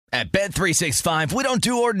At Bet365, we don't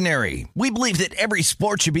do ordinary. We believe that every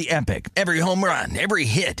sport should be epic. Every home run, every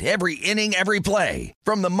hit, every inning, every play.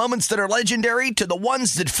 From the moments that are legendary to the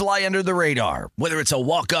ones that fly under the radar. Whether it's a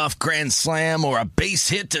walk-off grand slam or a base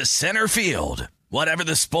hit to center field. Whatever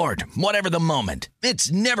the sport, whatever the moment.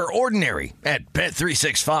 It's never ordinary at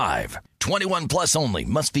Bet365. 21 plus only.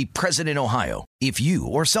 Must be present in Ohio. If you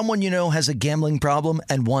or someone you know has a gambling problem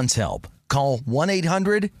and wants help, call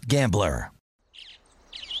 1-800-GAMBLER.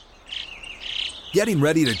 Getting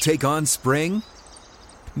ready to take on spring?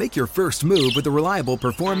 Make your first move with the reliable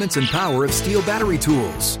performance and power of Steel battery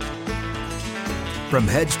tools. From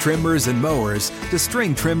hedge trimmers and mowers to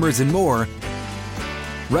string trimmers and more,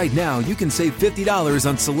 right now you can save $50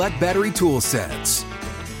 on select battery tool sets.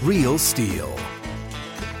 Real Steel.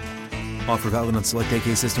 Offer valid on select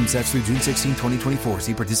AK system sets through June 16, 2024.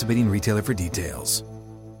 See participating retailer for details.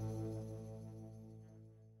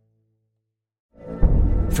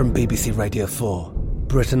 From BBC Radio 4,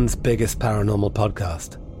 Britain's biggest paranormal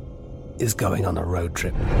podcast is going on a road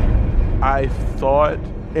trip. I thought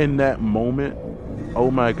in that moment, oh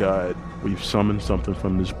my God, we've summoned something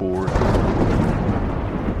from this board.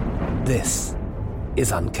 This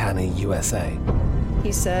is Uncanny USA.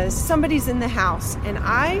 He says, somebody's in the house, and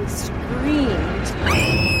I screamed.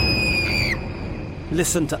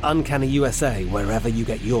 Listen to Uncanny USA wherever you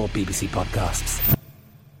get your BBC podcasts,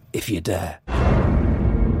 if you dare.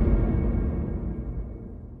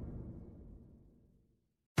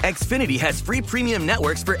 Xfinity has free premium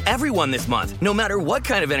networks for everyone this month, no matter what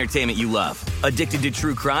kind of entertainment you love. Addicted to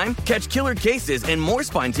true crime? Catch killer cases and more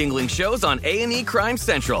spine-tingling shows on A&E Crime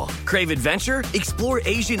Central. Crave adventure? Explore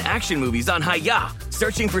Asian action movies on Hi-YAH.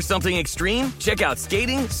 Searching for something extreme? Check out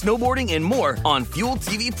skating, snowboarding, and more on Fuel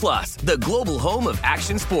TV Plus, the global home of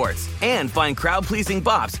action sports. And find crowd-pleasing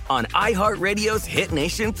bops on iHeartRadio's Hit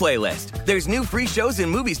Nation playlist. There's new free shows and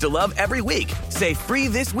movies to love every week. Say free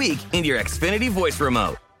this week in your Xfinity voice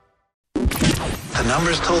remote. The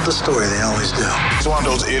numbers told the story, they always do. It's one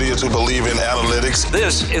of those idiots who believe in analytics.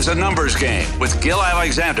 This is a numbers game with Gil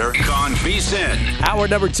Alexander on VSiN. Hour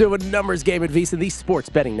number 2 of Numbers Game at VSiN, the sports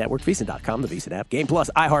betting network, VSiN.com, the VSiN app, Game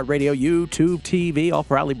Plus, iHeartRadio, YouTube TV, all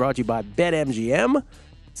proudly brought to you by BetMGM.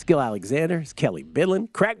 It's Gil Alexander, it's Kelly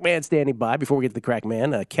Bidlin, Crackman standing by. Before we get to the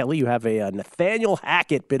Crackman, Kelly, you have a Nathaniel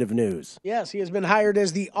Hackett bit of news. Yes, he has been hired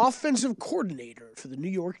as the offensive coordinator for the New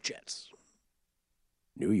York Jets.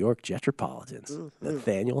 New York Jetropolitans. Mm-hmm.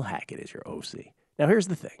 Nathaniel Hackett is your OC. Now, here's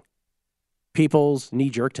the thing. People's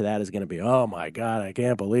knee-jerk to that is going to be, oh, my God, I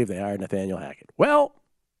can't believe they hired Nathaniel Hackett. Well,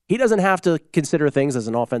 he doesn't have to consider things as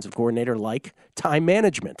an offensive coordinator like time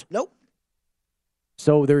management. Nope.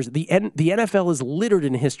 So there's the NFL is littered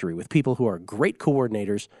in history with people who are great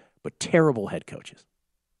coordinators but terrible head coaches.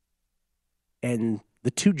 And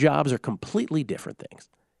the two jobs are completely different things.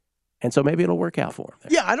 And so maybe it'll work out for him.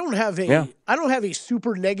 Yeah, I don't have a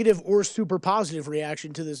super negative or super positive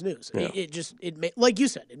reaction to this news. Yeah. Like you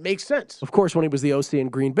said, it makes sense. Of course, when he was the OC in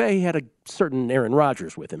Green Bay, he had a certain Aaron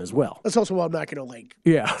Rodgers with him as well. That's also why I'm not going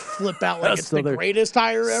to flip out like it's the greatest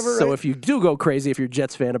hire ever. So right? If you do go crazy, if you're a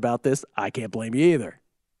Jets fan about this, I can't blame you either,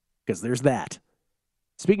 because there's that.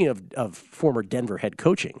 Speaking of former Denver head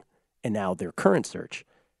coaching and now their current search,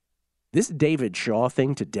 this David Shaw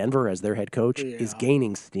thing to Denver as their head coach is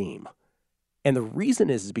gaining steam. And the reason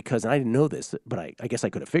is because, and I didn't know this, but I guess I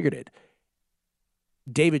could have figured it,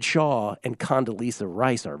 David Shaw and Condoleezza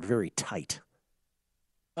Rice are very tight.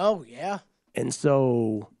 Oh, yeah. And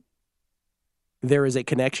so there is a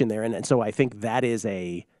connection there. And so I think that is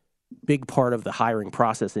a big part of the hiring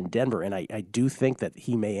process in Denver. And I do think that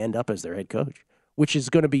he may end up as their head coach, which is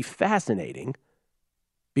going to be fascinating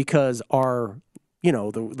because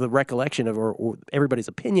the recollection of or everybody's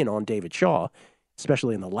opinion on David Shaw,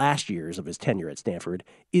 especially in the last years of his tenure at Stanford,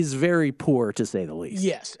 is very poor to say the least.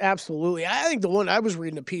 Yes, absolutely. I think I was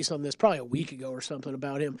reading a piece on this probably a week ago or something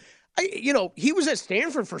about him. He was at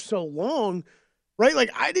Stanford for so long, right?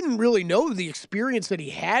 Like, I didn't really know the experience that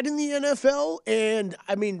he had in the NFL. And,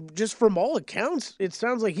 I mean, just from all accounts, it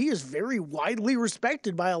sounds like he is very widely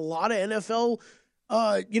respected by a lot of NFL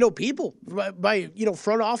people, by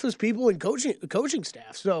front office people and coaching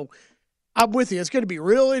staff. So I'm with you. It's going to be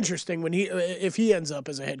real interesting if he ends up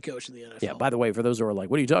as a head coach in the NFL. Yeah, by the way, for those who are like,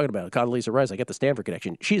 what are you talking about? Condoleezza Rice, I get the Stanford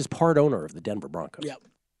connection. She is part owner of the Denver Broncos. Yep.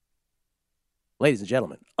 Ladies and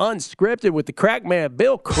gentlemen, unscripted with the crack man,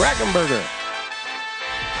 Bill Krackomberger.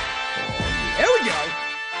 There we go.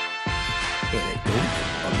 And it goes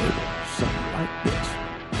a little something like this.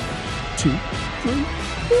 2, 3,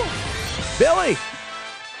 4. Billy!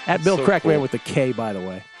 At Bill Crackman with the K, by the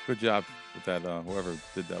way. Good job with that, whoever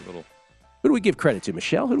did that little Who do we give credit to,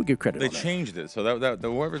 Michelle? Who do we give credit to? They changed it, so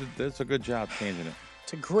whoever that's a good job changing it.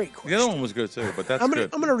 It's a great question. The other one was good too, but that's good.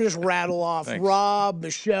 I'm gonna just rattle off Thanks. Rob,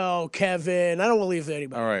 Michelle, Kevin. I don't want to leave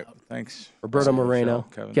anybody. All right, out. thanks. Roberto Moreno,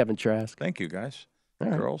 Michelle, Kevin Trask. Thank you, guys, All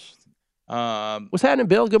right. girls. What's happening,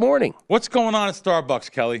 Bill? Good morning. What's going on at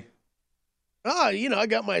Starbucks, Kelly? I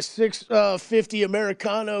got my 650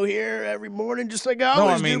 Americano here every morning, just like I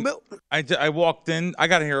always do, Bill. I walked in. I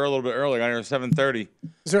got here a little bit early. I got here at 7:30.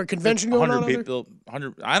 Is there a convention going on? 100 people.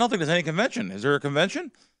 100. I don't think there's any convention. Is there a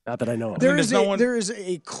convention? Not that I know of. There is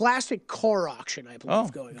a classic car auction, I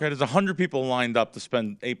believe, going on. Okay, there's 100 people lined up to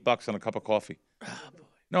spend $8 on a cup of coffee.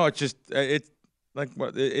 No, it's just it's like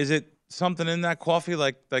what is it? Something in that coffee,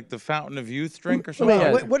 like the Fountain of Youth drink or something?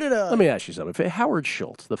 Let me ask you something. If Howard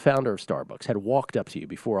Schultz, the founder of Starbucks, had walked up to you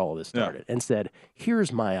before all of this started and said,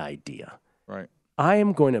 "Here's my idea. Right.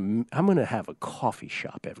 I'm going to have a coffee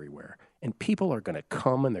shop everywhere, and people are going to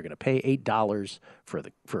come and they're going to pay $8 for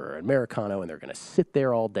an Americano, and they're going to sit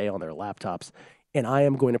there all day on their laptops, and I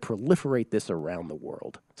am going to proliferate this around the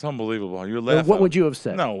world." It's unbelievable. You're laughing. What would you have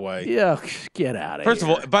said? No way. Yeah, get out of First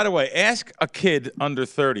here. of all, by the way, ask a kid under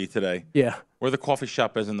 30 today. Yeah. Where the coffee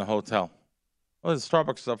shop is in the hotel. Well, the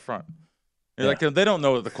Starbucks is up front. You're like they don't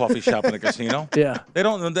know the coffee shop in the casino. Yeah. They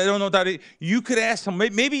don't know that. You could ask them,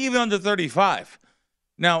 maybe even under 35.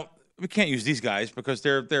 Now, we can't use these guys because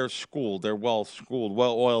they're schooled. They're well-schooled,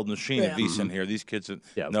 well-oiled machine at VSiN here. These kids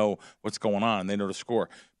know what's going on. They know the score.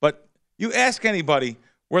 But you ask anybody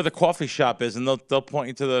where the coffee shop is, and they'll point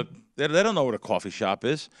you to they don't know what a coffee shop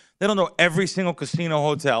is. They don't know every single casino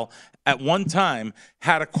hotel at one time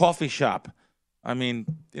had a coffee shop. I mean,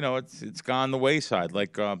 it's gone the wayside,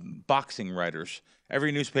 like boxing writers.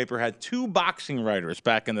 Every newspaper had 2 boxing writers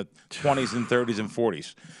back in the 20s and 30s and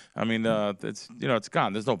 40s. I mean, it's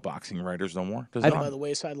gone. There's no boxing writers no more. By the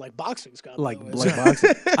wayside, like boxing's gone. Like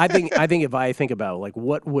boxing. I think if I think about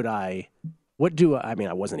I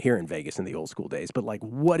wasn't here in Vegas in the old school days, but like,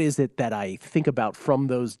 what is it that I think about from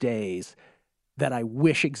those days that I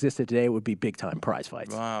wish existed today? Would be big time prize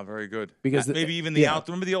fights. Wow, very good. Because maybe even the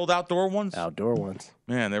outdoor. Remember the old outdoor ones? Outdoor ones.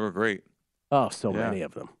 Man, they were great. Oh, so many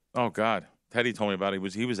of them. Oh God, Teddy told me about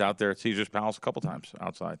it. He was out there at Caesar's Palace a couple times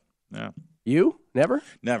outside. Yeah. You never?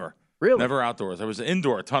 Never. Really? Never outdoors. I was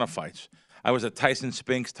indoor, a ton of fights. I was at Tyson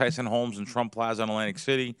Spinks, Tyson Holmes, and Trump Plaza in Atlantic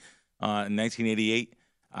City in 1988.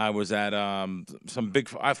 I was at some big,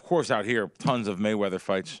 of course, out here, tons of Mayweather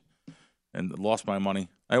fights, and lost my money.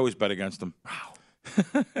 I always bet against him. Wow.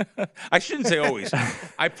 I shouldn't say always.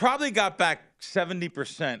 I probably got back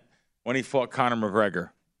 70% when he fought Conor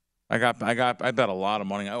McGregor. I bet a lot of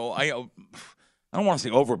money. I don't want to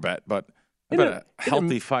say overbet, but I bet a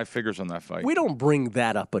healthy 5 figures on that fight. We don't bring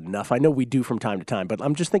that up enough. I know we do from time to time, but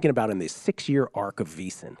I'm just thinking about in the 6-year arc of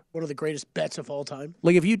VSiN. One of the greatest bets of all time.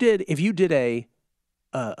 Like if you did a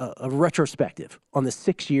retrospective on the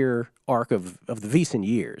 6-year arc of the VSiN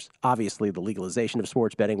years, obviously the legalization of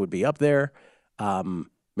sports betting would be up there,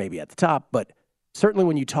 maybe at the top, but certainly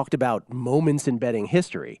when you talked about moments in betting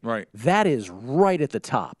history, right, that is right at the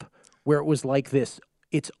top, where it was like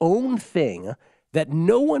its own thing that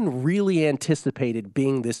no one really anticipated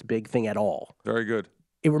being this big thing at all. Very good.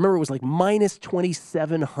 Remember, it was like minus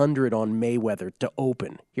 2,700 on Mayweather to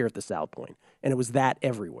open here at the South Point, and it was that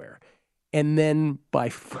everywhere. And then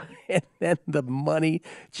the money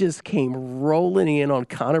just came rolling in on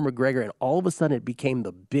Conor McGregor, and all of a sudden it became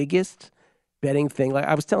the biggest betting thing. Like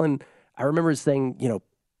I remember saying,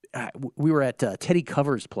 we were at Teddy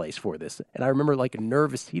Cover's place for this, and I remember like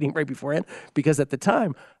nervous eating right beforehand because at the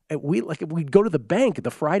time we'd go to the bank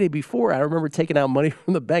the Friday before. I remember taking out money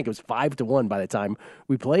from the bank. It was 5-1 by the time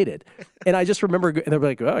we played it, and I just remember they were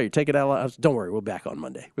like, "Oh, you're taking out." I was, don't worry, we'll be back on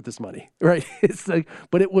Monday with this money, right? It's like,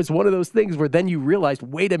 but it was one of those things where then you realized,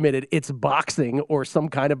 wait a minute, it's boxing or some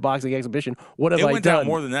kind of boxing exhibition. What have I done? It went down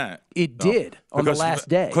more than that. It did on the last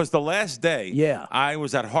day. Because the last day, yeah, I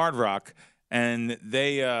was at Hard Rock. And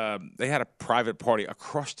they had a private party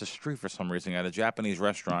across the street for some reason at a Japanese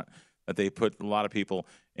restaurant that they put a lot of people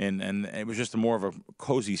in, and it was just more of a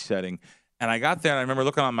cozy setting. And I got there, and I remember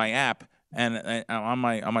looking on my app and on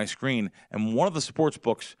my screen, and one of the sports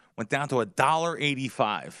books went down to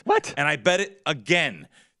 $1.85. What? And I bet it again.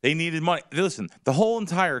 They needed money. Listen, the whole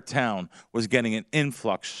entire town was getting an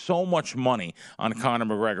influx, so much money on Conor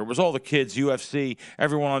McGregor. It was all the kids, UFC,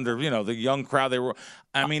 everyone under, the young crowd.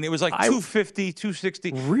 I mean, it was like $2.50,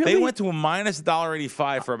 $2.60. Really? They went to a minus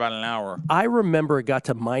 $1.85 for about an hour. I remember it got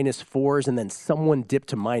to -4s, and then someone dipped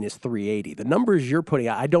to minus -380. The numbers you're putting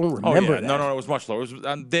out, I don't remember that. No, it was much lower. It was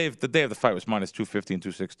the day of the fight was minus $2.50 and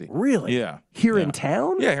 $2.60. Really? Yeah. Here in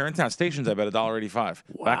town? Yeah, here in town. Stations, I bet $1.85.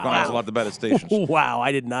 Wow. Back when I was allowed to bet at stations. Wow,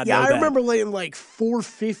 I did not know that. Yeah, I remember laying like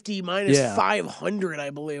 $4.50 minus 500, I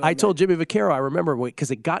believe. I told Jimmy Vaccaro, I remember,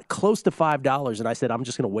 because it got close to $5, and I said, I'm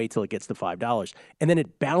just going to wait till it gets to $5. And then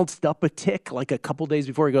it bounced up a tick like a couple days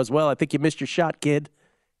before. He goes, well, I think you missed your shot, kid.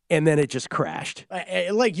 And then it just crashed.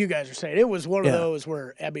 Like you guys are saying, it was one of those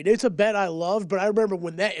where, I mean, it's a bet I loved, but I remember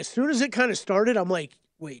when as soon as it kind of started, I'm like,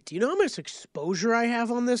 wait, do you know how much exposure I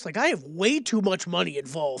have on this? Like, I have way too much money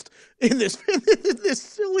involved in this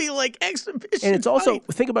silly, exhibition. And it's also,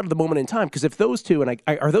 fight. think about the moment in time, because if those two, and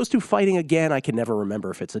are those two fighting again? I can never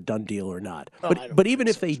remember if it's a done deal or not. But even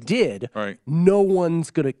if they did, no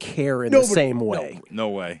one's going to care in the same way. No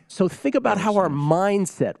way. So think about how our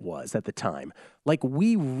mindset was at the time. Like,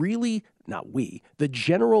 we really, not we, the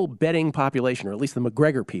general betting population, or at least the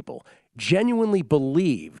McGregor people, genuinely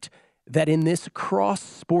believed that in this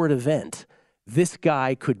cross-sport event, this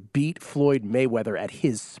guy could beat Floyd Mayweather at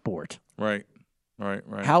his sport. Right.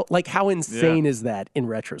 How insane is that in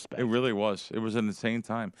retrospect? It really was. It was an insane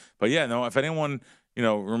time. But yeah, no, if anyone,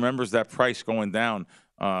 remembers that price going down,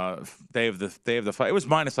 day of the fight, it was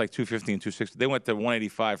minus like 250 and 260. They went to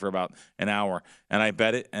 185 for about an hour, and I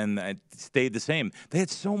bet it, and it stayed the same. They had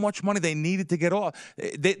so much money they needed to get off.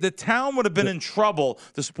 The town would have been in trouble,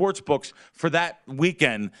 the sports books, for that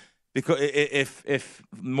weekend. Because if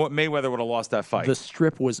Mayweather would have lost that fight. The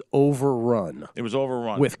strip was overrun. It was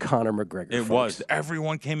overrun. With Conor McGregor. It was.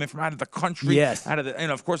 Everyone came in from out of the country. Yes.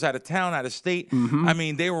 Of course, out of town, out of state. Mm-hmm. I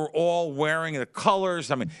mean, they were all wearing the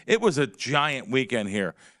colors. I mean, it was a giant weekend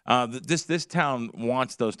here. This town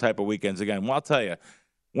wants those type of weekends again. Well, I'll tell you,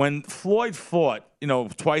 when Floyd fought,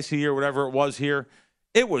 twice a year, whatever it was here,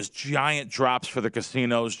 it was giant drops for the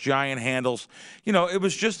casinos, giant handles. It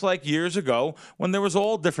was just like years ago when there was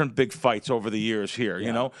all different big fights over the years here.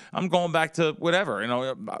 I'm going back to whatever,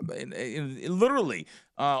 literally,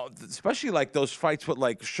 especially like those fights with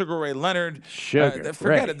like Sugar Ray Leonard.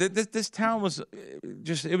 Forget it. This town was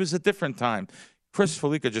it was a different time. Chris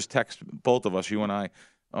Felica just texted both of us, you and I.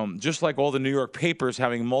 Just like all the New York papers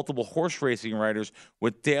having multiple horse racing writers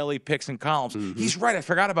with daily picks and columns. Mm-hmm. He's right. I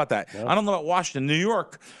forgot about that. Yep. I don't know about Washington. New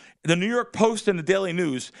York, the New York Post and the Daily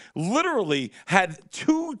News literally had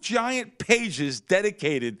 2 giant pages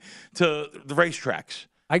dedicated to the racetracks.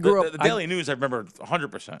 I grew up. The Daily News, I remember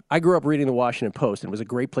 100%. I grew up reading the Washington Post, and it was a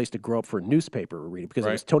great place to grow up for a newspaper reading because it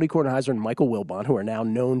was Tony Kornheiser and Michael Wilbon, who are now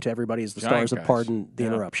known to everybody as the stars of Pardon the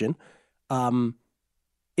Interruption.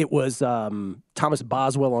 It was Thomas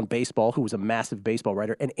Boswell on baseball, who was a massive baseball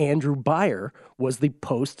writer, and Andrew Beyer was the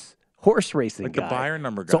Post's horse racing guy. Like the Beyer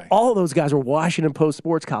number guy. So all of those guys were Washington Post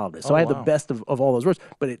sports columnists. So I had the best of all those words.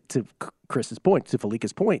 But to Chris's point, to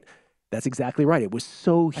Felica's point, that's exactly right. It was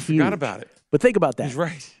so huge. I forgot about it. But think about that. He's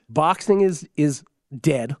right. Boxing is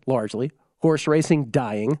dead, largely. Horse racing,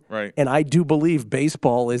 dying. Right. And I do believe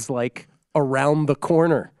baseball is like around the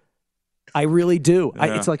corner. I really do.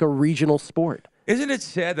 Yeah. It's like a regional sport. Isn't it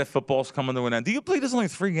sad that football's coming to an end? Do you believe there's only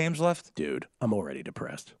 3 games left? Dude, I'm already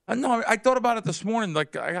depressed. No, I thought about it this morning.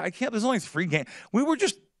 Like, I can't. There's only 3 games. We were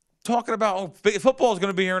just talking about football is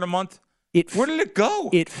going to be here in a month. Where did it go?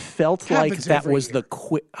 It felt like that was the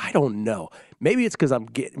quick. I don't know. Maybe it's because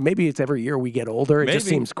maybe it's every year we get older. It just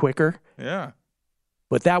seems quicker. Yeah.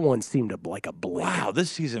 But that one seemed like a blink. Wow, this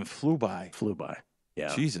season flew by.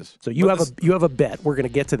 Yeah. Jesus. So you have a bet. We're going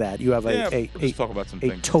to get to that. You have let's talk about some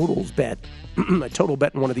things. Totals bet, a total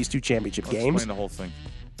bet in one of these 2 championship games. Explain the whole thing.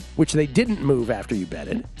 Which they didn't move after you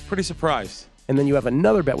betted. Pretty surprised. And then you have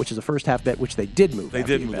another bet, which is a first half bet, which they did move. They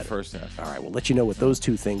did move the first half. All right, we'll let you know what those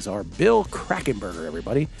 2 things are. Bill Krackomberger,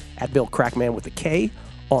 everybody, at Bill Crackman with a K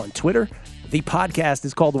on Twitter. The podcast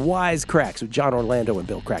is called Wise Cracks with John Orlando and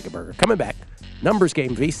Bill Krackomberger. Coming back, Numbers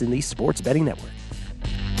Game VEASAN, the Sports Betting Network.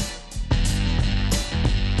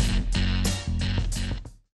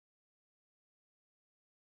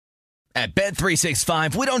 At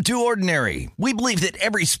Bet365, we don't do ordinary. We believe that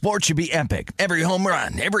every sport should be epic. Every home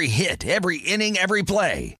run, every hit, every inning, every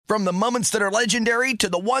play. From the moments that are legendary to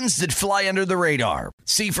the ones that fly under the radar.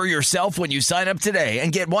 See for yourself when you sign up today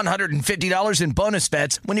and get $150 in bonus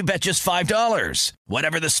bets when you bet just $5.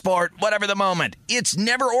 Whatever the sport, whatever the moment, it's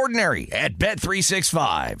never ordinary at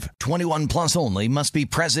Bet365. 21 plus only. Must be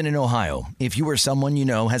present in Ohio. If you or someone you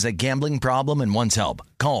know has a gambling problem and wants help,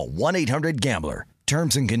 call 1-800-GAMBLER.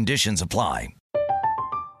 Terms and conditions apply.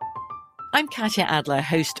 I'm Katya Adler,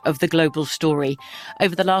 host of The Global Story.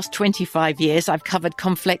 Over the last 25 years, I've covered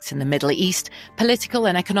conflicts in the Middle East, political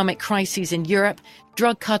and economic crises in Europe,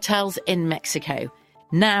 drug cartels in Mexico.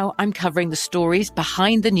 Now I'm covering the stories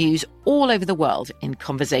behind the news all over the world in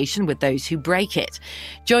conversation with those who break it.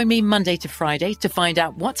 Join me Monday to Friday to find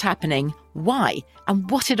out what's happening, why, and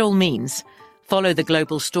what it all means. Follow The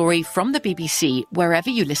Global Story from the BBC wherever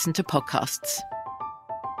you listen to podcasts.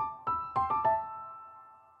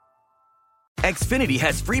 Xfinity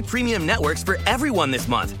has free premium networks for everyone this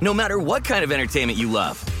month, no matter what kind of entertainment you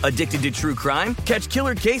love. Addicted to true crime? Catch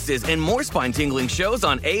killer cases and more spine-tingling shows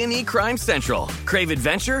on A&E Crime Central. Crave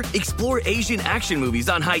adventure? Explore Asian action movies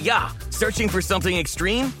on Hi-YAH. Searching for something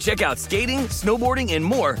extreme? Check out skating, snowboarding, and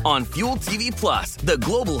more on Fuel TV Plus, the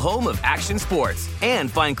global home of action sports.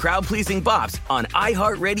 And find crowd-pleasing bops on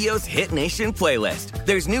iHeartRadio's Hit Nation playlist.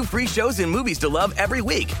 There's new free shows and movies to love every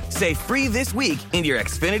week. Say free this week in your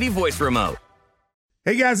Xfinity voice remote.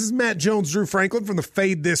 Hey guys, this is Matt Jones, Drew Franklin from the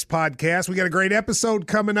Fade This podcast. We got a great episode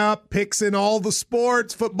coming up, picks in all the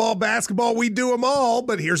sports, football, basketball, we do them all,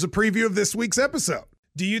 but here's a preview of this week's episode.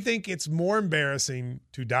 Do you think it's more embarrassing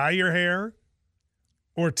to dye your hair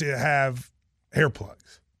or to have hair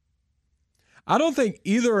plugs? I don't think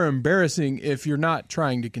either are embarrassing if you're not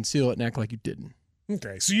trying to conceal it and act like you didn't.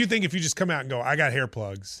 Okay, so you think if you just come out and go, I got hair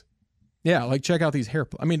plugs. Yeah, like check out these hair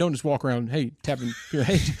plugs. I mean, don't just walk around, hey, tapping,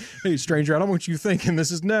 hey, stranger, I don't want you thinking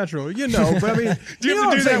this is natural. You know, but I mean, do you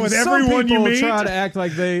have to do that with everyone you meet? Try to act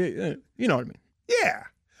like they, you know what I mean? Yeah.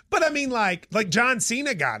 But I mean, like John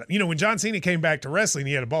Cena got it. You know, when John Cena came back to wrestling,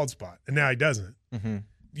 he had a bald spot, and now he doesn't. Mm-hmm.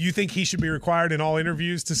 Do you think he should be required in all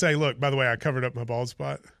interviews to say, look, by the way, I covered up my bald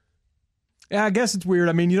spot? Yeah, I guess it's weird.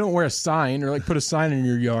 I mean, you don't wear a sign or like put a sign in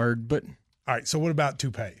your yard, but. All right, so what about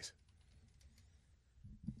toupees?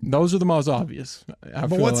 Those are the most obvious.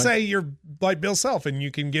 But let's say you're like Bill Self and you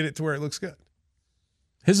can get it to where it looks good.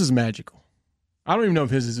 His is magical. I don't even know if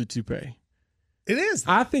his is a toupee. It is.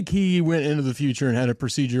 I think he went into the future and had a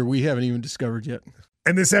procedure we haven't even discovered yet.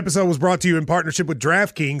 And this episode was brought to you in partnership with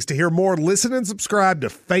DraftKings. To hear more, listen and subscribe to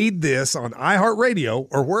Fade This on iHeartRadio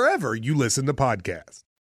or wherever you listen to podcasts.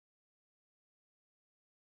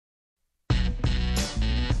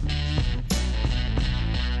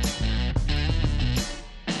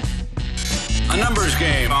 A numbers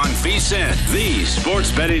game on VSiN, the sports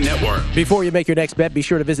betting network. Before you make your next bet, be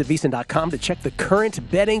sure to visit VSiN.com to check the current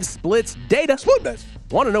betting splits data. Split bets.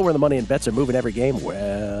 Want to know where the money and bets are moving every game?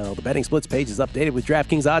 Well, the betting splits page is updated with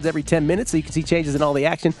DraftKings odds every 10 minutes so you can see changes in all the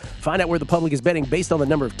action. Find out where the public is betting based on the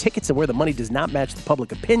number of tickets and where the money does not match the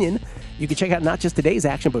public opinion. You can check out not just today's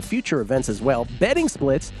action, but future events as well. Betting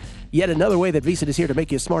splits, yet another way that VSiN is here to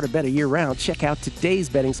make you smarter, better year-round. Check out today's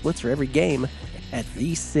betting splits for every game at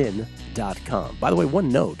vsin.com. By the way, one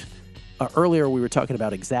note. Earlier we were talking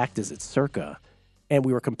about Exactas at Circa, and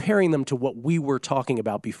we were comparing them to what we were talking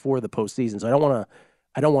about before the postseason. So I don't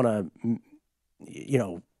want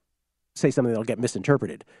to, say something that'll get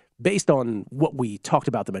misinterpreted. Based on what we talked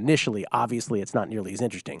about them initially, obviously it's not nearly as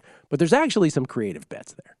interesting. But there's actually some creative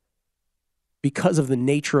bets there because of the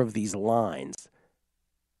nature of these lines.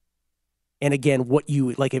 And again, what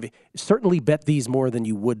you like, certainly bet these more than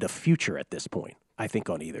you would the future at this point, I think,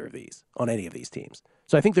 on either of these, on any of these teams.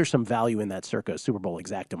 So I think there's some value in that Circa Super Bowl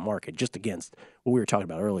Exacta market just against what we were talking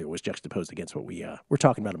about earlier was juxtaposed against what we were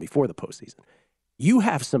talking about before the postseason. You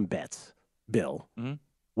have some bets, Bill. Mm-hmm.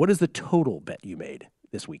 What is the total bet you made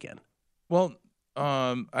this weekend? Well,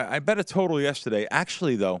 I bet a total yesterday.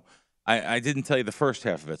 Actually, though, I didn't tell you the first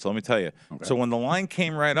half of it, so let me tell you. Okay. So when the line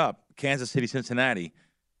came right up, Kansas City, Cincinnati,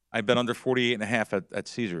 I bet under 48.5 at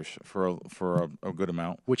Caesars for a good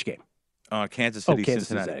amount. Which game? Kansas City,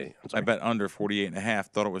 Cincinnati. I bet under 48.5.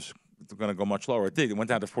 Thought it was going to go much lower. It did. It went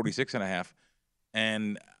down to 46.5.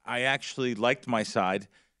 And I actually liked my side.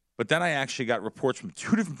 But then I actually got reports from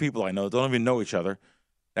two different people I know that don't even know each other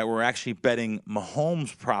that were actually betting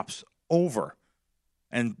Mahomes props over.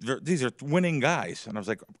 And these are winning guys. And I was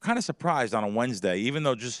like, I'm kind of surprised on a Wednesday, even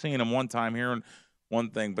though just seeing them one time here and one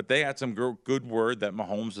thing. But they had some good word that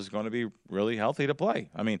Mahomes is going to be really healthy to play.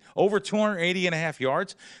 I mean, over 280.5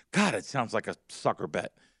 yards. God, it sounds like a sucker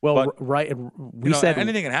bet. Well, but, right. We said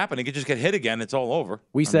anything can happen. He could just get hit again. It's all over.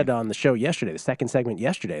 We said on the show yesterday, the second segment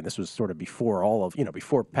yesterday, and this was sort of before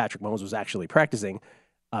before Patrick Mahomes was actually practicing.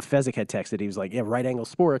 Fezzik had texted. He was like, "Yeah, Right Angle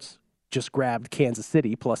Sports just grabbed Kansas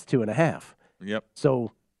City plus 2.5." Yep.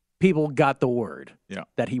 So people got the word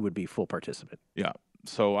that he would be full participant. Yeah.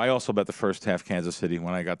 So I also bet the first half Kansas City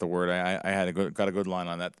when I got the word. I got a good line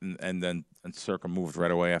on that, and then Circa moved right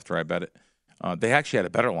away after I bet it. They actually had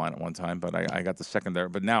a better line at one time, but I got the second there.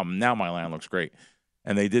 But now my line looks great.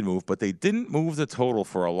 and they did move, but they didn't move the total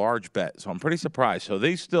for a large bet. So I'm pretty surprised. So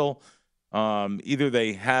they still either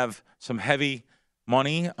they have some heavy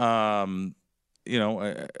money, on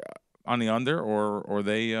the under, or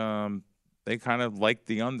they kind of like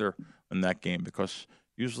the under in that game, because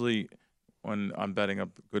usually when I'm betting a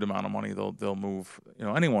good amount of money, they'll move.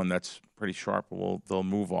 Anyone that's pretty sharp they'll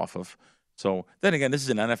move off of. So then again, this is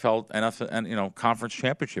an NFL and conference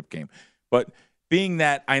championship game, but being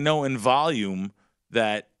that I know in volume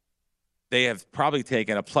that they have probably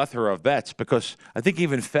taken a plethora of bets, because I think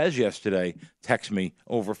even Fez yesterday texted me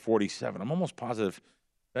over 47. I'm almost positive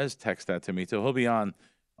Fez texted that to me too. He'll be on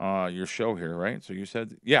your show here, right? So you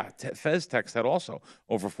said, yeah, Fez texted that also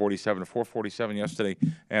over 47 to 447 yesterday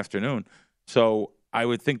afternoon. So I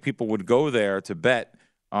would think people would go there to bet.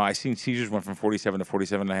 I seen Caesars went from 47 to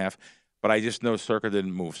 47.5, but I just know Circa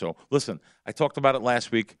didn't move. So listen, I talked about it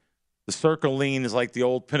last week. The Circa lean is like the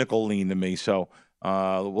old Pinnacle lean to me. So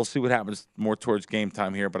we'll see what happens more towards game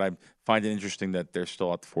time here, but I find it interesting that they're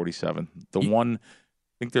still at the 47.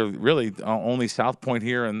 I think they're really only South Point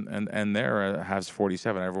here and there has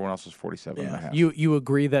 47. Everyone else is 47 and a half. You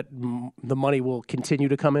agree that the money will continue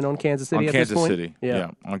to come in on Kansas City at this point? City.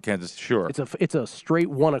 Yeah, on Kansas, sure. It's a straight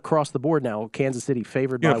one across the board now. Kansas City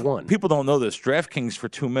favored by one. People don't know this. DraftKings for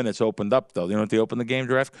 2 minutes opened up, though. You know what they opened the game,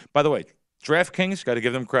 By the way, DraftKings, got to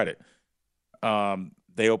give them credit.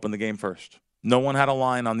 They opened the game first. No one had a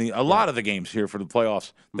line on a lot of the games here for the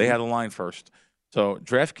playoffs. They had a line first. So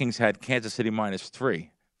DraftKings had Kansas City -3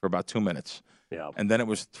 for about 2 minutes. Yeah. And then it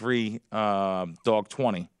was 3 dog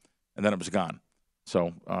 20, and then it was gone.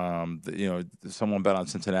 So, someone bet on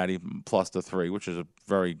Cincinnati plus the 3, which is a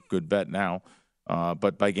very good bet now.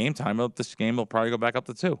 But by game time, this game will probably go back up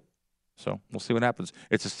to 2. So we'll see what happens.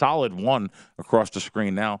 It's a solid 1 across the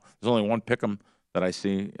screen now. There's only one pick'em that I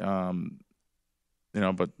see. So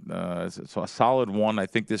a solid 1. I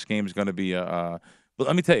think this game is going to be but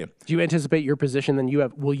let me tell you. Do you anticipate your position? Then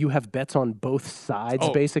will you have bets on both sides,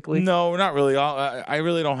 basically? No, not really. I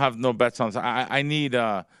really don't have no bets on. I need.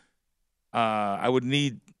 I would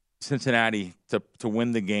need Cincinnati to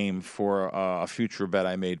win the game for a future bet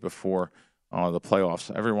I made before the playoffs.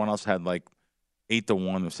 Everyone else had like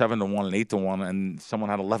 8-1, 7-1, and 8-1, and someone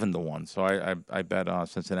had 11-1. So I bet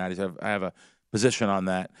Cincinnati. I have a position on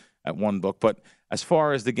that at one book. But as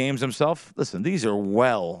far as the games themselves, listen, these are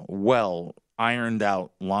well ironed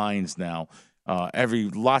out lines now.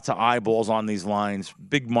 Lots of eyeballs on these lines,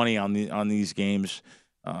 big money on these games.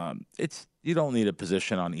 You don't need a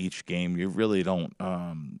position on each game. You really don't.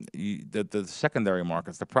 The secondary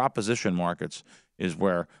markets, the proposition markets, is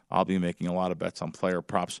where I'll be making a lot of bets on player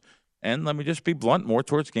props. And let me just be blunt, more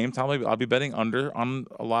towards game time, I'll be betting under on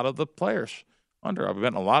a lot of the players. I'll be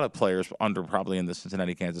betting a lot of players under probably in the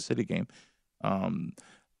Cincinnati-Kansas City game.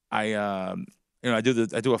 I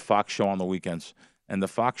do a Fox show on the weekends, and the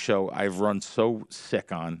Fox show I've run so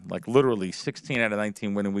sick on, like literally 16 out of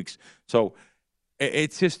 19 winning weeks. So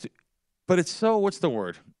it's just, but it's so, what's the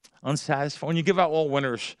word? Unsatisfying. When you give out all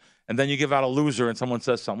winners and then you give out a loser and someone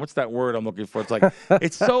says something, what's that word I'm looking for? It's like,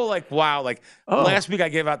 it's so like, wow. Like last week I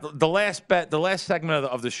gave out the last bet, the last segment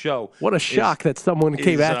of the show. What a shock that someone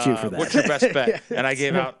came at you for that. What's your best bet? And I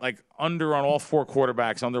gave out like under on all 4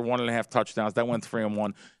 quarterbacks, under 1.5 touchdowns. That went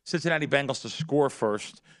 3-1. Cincinnati Bengals to score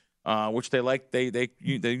first, which they like. They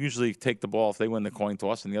usually take the ball if they win the coin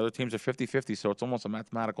toss, and the other teams are 50-50, so it's almost a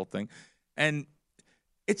mathematical thing. And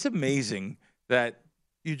it's amazing that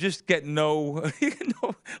you just get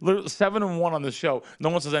 7-1 on the show. No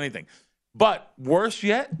one says anything. But worse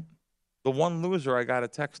yet, the one loser I got a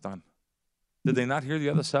text on. Did they not hear the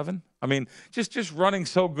other 7? I mean, just running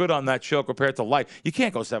so good on that show compared to life. You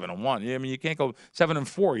can't go 7-1. I mean, you can't go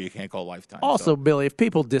 7-4. You can't go lifetime. Also, Billy, if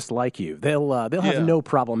people dislike you, they'll have no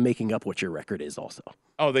problem making up what your record is. Also,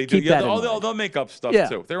 they do. They'll make up stuff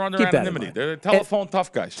too. They're under anonymity. They're telephone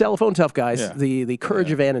tough guys. Telephone tough guys. Yeah. The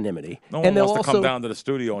courage of anonymity. No one wants to come down to the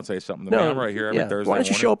studio and say something to me. I'm right here every Thursday. Why don't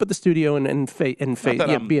you show up at the studio and be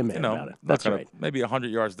a man about it? That's right. Maybe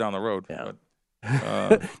 100 yards down the road. Yeah.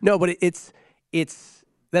 But, no, but it's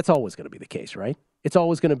that's always going to be the case, right? It's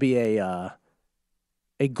always going to be a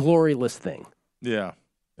gloryless thing. Yeah,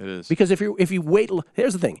 it is. Because if you wait,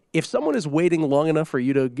 here's the thing: if someone is waiting long enough for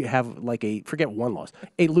you to have like forget one loss,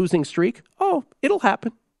 a losing streak, it'll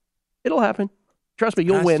happen. It'll happen. Trust me,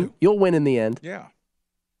 you'll win. You'll win in the end. Yeah.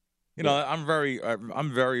 I'm very,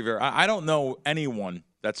 very. I don't know anyone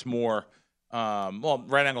that's more.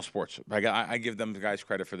 Right Angle Sports. I give them guys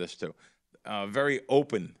credit for this too. Very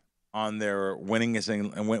open on their wins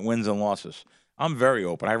and losses. I'm very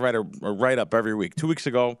open. I write a write-up every week. 2 weeks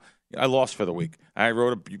ago, I lost for the week. I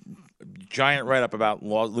wrote a giant write-up about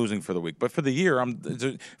losing for the week. But for the year,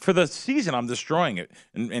 for the season, I'm destroying it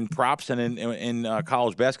in props and in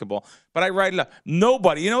college basketball. But I write it up.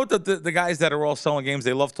 Nobody, you know what the guys that are all selling games,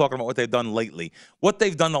 they love talking about what they've done lately, what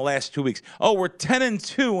they've done the last 2 weeks. Oh, we're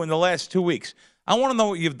 10-2 in the last 2 weeks. I want to know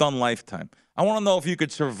what you've done lifetime. I want to know if you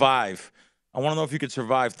could survive. I want to know if you could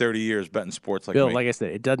survive 30 years betting sports like Bill, me. like I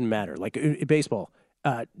said, it doesn't matter. Like in baseball,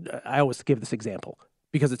 I always give this example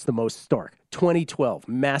because it's the most stark. 2012,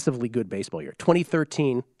 massively good baseball year.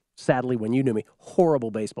 2013, sadly, when you knew me,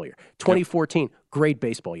 horrible baseball year. 2014, great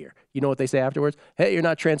baseball year. You know what they say afterwards? Hey, you're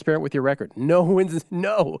not transparent with your record. No.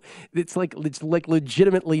 It's like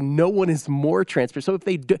legitimately no one is more transparent. So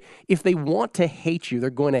if they want to hate you, they're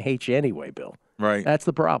going to hate you anyway, Bill. Right. That's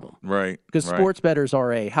the problem. Right. Because sports bettors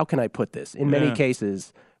are how can I put this? In many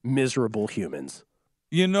cases, miserable humans.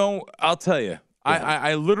 You know, I'll tell you,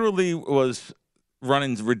 I literally was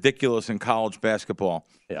running ridiculous in college basketball.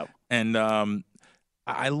 Yeah. And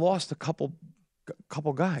I lost a couple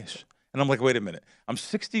guys. And I'm like, wait a minute. I'm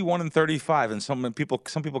 61-35, and some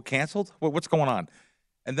people canceled? What's going on?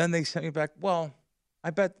 And then they sent me back, well, I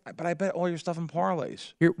bet all your stuff in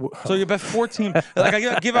parlays. So you bet 14. Like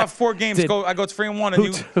I give out 4 games. I go 3-1.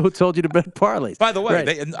 And who told you to bet parlays? By the way,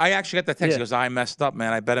 Right. I actually got that text. He goes, I messed up,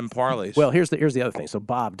 man. I bet in parlays. Well, here's the other thing. So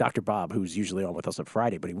Dr. Bob, who's usually on with us on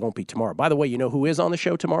Friday, but he won't be tomorrow. By the way, you know who is on the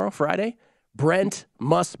show tomorrow, Friday? Brent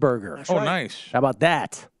Musburger. Oh, nice. How about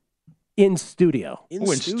that? In studio. In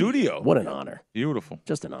studio. What an honor. Beautiful.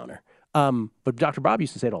 Just an honor. But Dr. Bob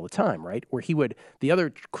used to say it all the time, right? Where the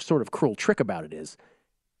other sort of cruel trick about it is,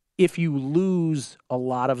 if you lose a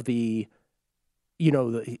lot of if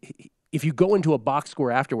you go into a box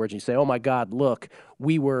score afterwards and you say, oh my God, look,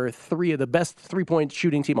 we were the best 3-point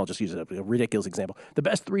shooting team. I'll just use a ridiculous example. The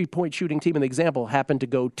best 3-point shooting team in the example happened to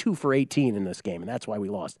go 2 for 18 in this game, and that's why we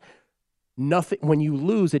lost. Nothing. When you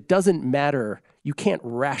lose, it doesn't matter. You can't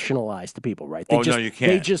rationalize to people, right? No, you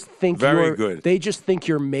can't. They just think good. They just think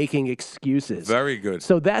you're making excuses. Very good.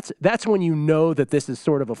 So that's when you know that this is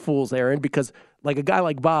sort of a fool's errand, because like a guy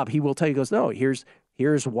like Bob, he will tell you, he goes, no, here's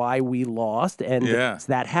why we lost, and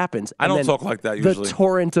that happens. I don't talk like that usually. The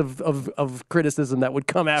torrent of criticism that would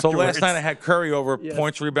come afterwards. So last night I had Curry over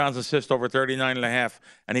points, rebounds, assists over 39.5,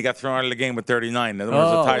 and he got thrown out of the game with 39. There was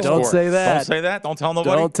a tie score. Don't say that. Don't say that. Don't tell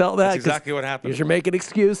nobody. Don't tell that. That's exactly what happened. Because you're making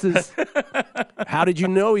excuses. How did you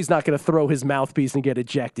know he's not going to throw his mouthpiece and get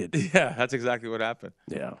ejected? Yeah, that's exactly what happened.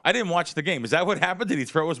 Yeah. I didn't watch the game. Is that what happened? Did he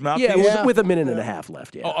throw his mouthpiece? Yeah, with a minute and a half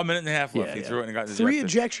left. Yeah. Oh, a minute and a half left. He threw it and got ejected. 3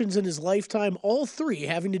 ejections in his lifetime, all 3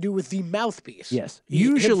 having to do with the mouthpiece. Yes.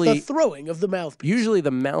 Usually the throwing of the mouthpiece. Usually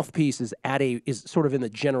the mouthpiece is is sort of in the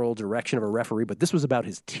general direction of a referee, but this was about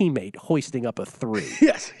his teammate hoisting up a 3.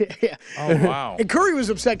 Yes. Yeah. Oh, wow. And Curry was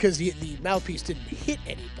upset because the mouthpiece didn't hit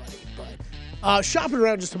anybody. But shopping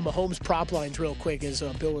around just some Mahomes prop lines real quick, as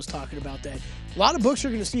Bill was talking about that. A lot of books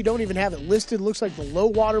you're going to see don't even have it listed. Looks like the low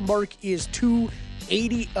water mark is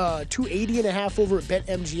 280.5 over at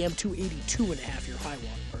BetMGM, 282.5 your high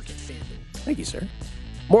water mark at FanDuel. Thank you, sir.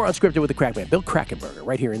 More Unscripted with the Crackman, Bill Krackomberger,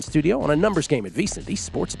 right here in studio on a numbers game at VSiN, the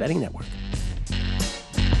Sports Betting Network.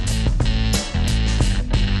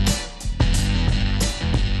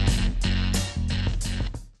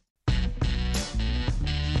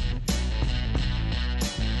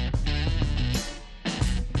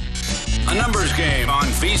 A numbers game on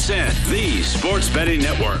VSiN, the Sports Betting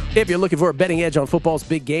Network. If you're looking for a betting edge on football's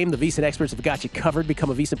big game, the VSiN experts have got you covered.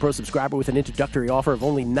 Become a VSiN Pro subscriber with an introductory offer of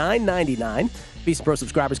only $9.99. VSiN Pro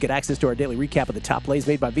subscribers get access to our daily recap of the top plays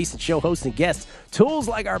made by VSiN show hosts and guests, tools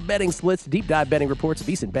like our betting splits, deep dive betting reports,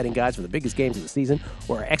 VSiN betting guides for the biggest games of the season,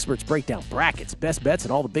 where our experts break down brackets, best bets,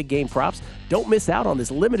 and all the big game props. Don't miss out on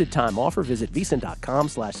this limited time offer. Visit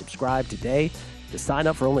VSiN.com/subscribe today to sign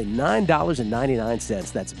up for only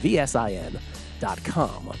 $9.99. That's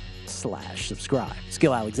VSIN.com/subscribe.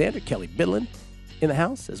 Skill Alexander, Kelly Bidlin in the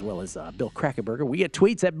house, as well as Bill Krackomberger. We get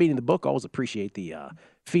tweets at Beating the Book. Always appreciate the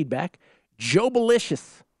feedback. Joe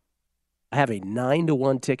Belicious. I have a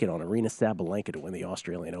 9-1 ticket on Arena Sabalenka to win the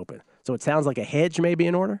Australian Open. So it sounds like a hedge may be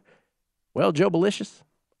in order. Well, Joe Belicious,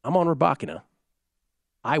 I'm on Rybakina.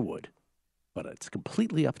 I would, but it's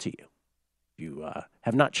completely up to you. If you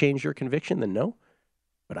have not changed your conviction, then no.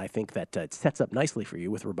 But I think that it sets up nicely for you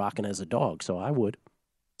with Rybakina as a dog, so I would.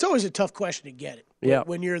 It's always a tough question to get it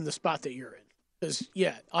when you're in the spot that you're in. Because,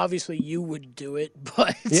 obviously you would do it,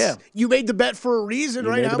 but you made the bet for a reason,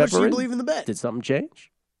 right? How much do you believe in the bet? Did something change?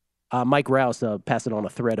 Mike Rouse passed it on a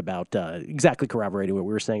thread about exactly corroborating what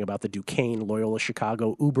we were saying about the Duquesne, Loyola,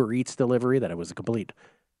 Chicago Uber Eats delivery, that it was a complete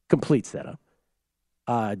setup.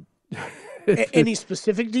 Any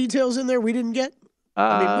specific details in there we didn't get?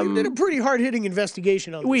 I mean, we did a pretty hard-hitting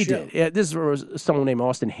investigation on the show. We did. Yeah, this was someone named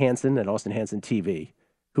Austin Hansen at Austin Hansen TV,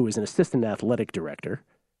 who is an assistant athletic director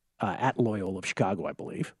at Loyola of Chicago, I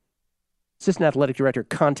believe. Assistant athletic director,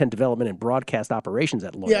 content development and broadcast operations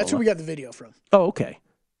at Loyola. Yeah, that's where we got the video from. Oh, okay.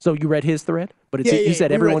 So you read his thread? But he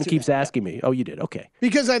said everyone keeps asking me. Oh, you did? Okay.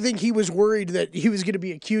 Because I think he was worried that he was going to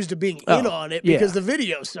be accused of being in on it because the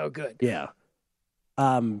video's so good. Yeah.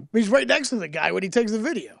 He's right next to the guy when he takes the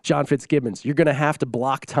video. John Fitzgibbons, you're going to have to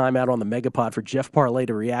block time out on the Megapod for Jeff Parlay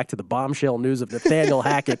to react to the bombshell news of Nathaniel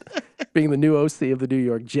Hackett being the new OC of the New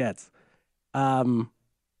York Jets.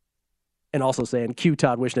 And also saying, cue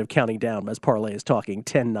Todd Wishnev counting down as Parlay is talking,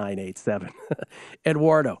 10, 9, 8, 7.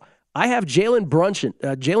 Eduardo, I have Jalen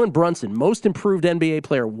Brunson, most improved NBA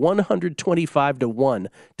player, 125-1.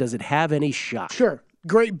 Does it have any shot? Sure.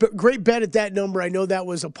 Great bet at that number. I know that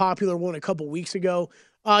was a popular one a couple weeks ago.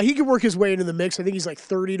 He could work his way into the mix. I think he's like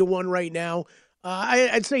 30-1 right now.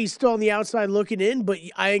 I'd say he's still on the outside looking in, but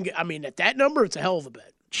I mean, at that number, it's a hell of a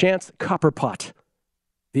bet. Chance Copperpot.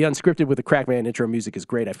 The unscripted with the Crackman intro music is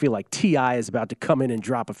great. I feel like T.I. is about to come in and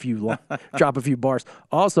drop a few bars.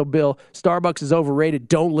 Also, Bill, Starbucks is overrated.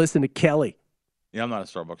 Don't listen to Kelly. Yeah, I'm not a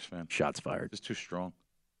Starbucks fan. Shots fired. It's too strong.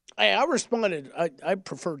 I responded. I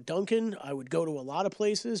prefer Dunkin'. I would go to a lot of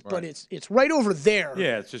places, but it's right over there.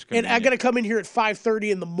 Yeah, it's just convenient. And I got to come in here at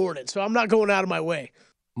 5:30 in the morning, so I'm not going out of my way.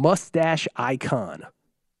 Mustache icon.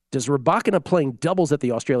 Does Rybakina playing doubles at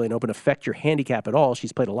the Australian Open affect your handicap at all?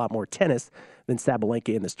 She's played a lot more tennis than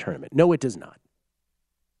Sabalenka in this tournament. No, it does not.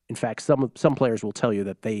 In fact, some players will tell you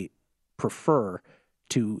that they prefer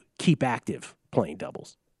to keep active playing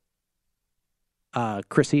doubles.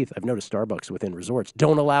 Chris Heath, I've noticed Starbucks within resorts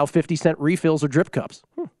don't allow 50-cent refills or drip cups.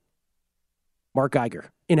 Mark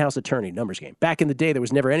Geiger, in-house attorney, numbers game. Back in the day, there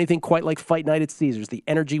was never anything quite like Fight Night at Caesars. The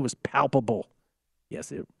energy was palpable.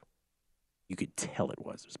 Yes, you could tell it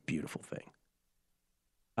was. It was a beautiful thing.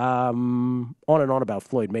 On and on about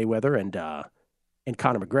Floyd Mayweather and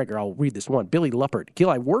Conor McGregor. I'll read this one. Billy Luppert. Gil,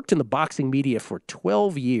 I worked in the boxing media for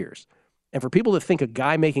 12 years. And for people to think a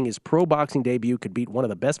guy making his pro boxing debut could beat one of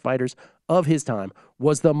the best fighters of his time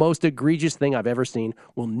was the most egregious thing I've ever seen.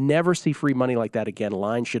 We'll never see free money like that again.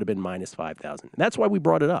 Line should have been minus 5,000. That's why we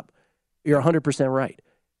brought it up. You're 100% right.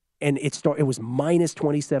 And it was minus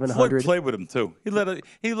 2,700. Floyd played with him too. He let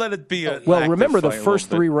it be a. Well, remember the first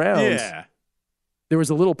 3 rounds. Yeah. There was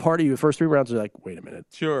a little part of you the first 3 rounds. You're like, wait a minute.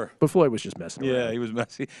 Sure. But Floyd was just messing around. Yeah, he was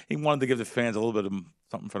messy. He wanted to give the fans a little bit of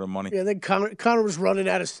something for their money. Yeah, then Conor was running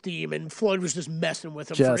out of steam, and Floyd was just messing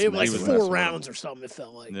with him for like 4 rounds or something, it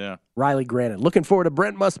felt like. Yeah. Riley Granite. Looking forward to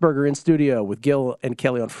Brent Musburger in studio with Gil and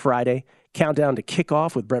Kelly on Friday. Countdown to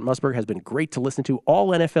kickoff with Brent Musburger has been great to listen to all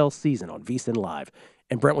NFL season on VSiN Live.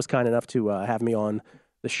 And Brent was kind enough to have me on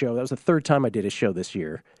the show. That was the 3rd time I did his show this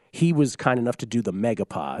year. He was kind enough to do the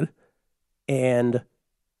Megapod. And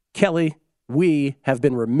Kelly, we have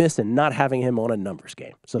been remiss in not having him on a numbers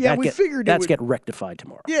game. So that's get rectified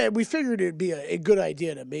tomorrow. Yeah, we figured it'd be a good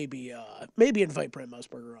idea to maybe invite Brent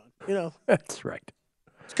Musburger on. You know, that's right.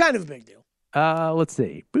 It's kind of a big deal. Let's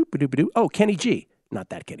see. Oh, Kenny G. Not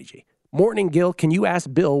that Kenny G. Morning, Gil. Can you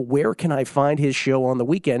ask Bill where can I find his show on the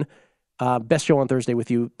weekend? Best show on Thursday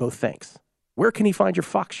with you both. Thanks. Where can he find your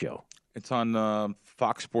Fox show? It's on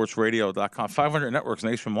foxsportsradio.com. 500 networks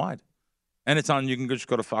nationwide. And it's on. You can just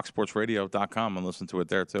go to foxsportsradio.com and listen to it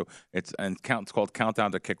there too. It's called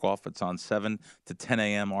Countdown to Kickoff. It's on 7 to 10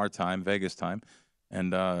 a.m. our time, Vegas time,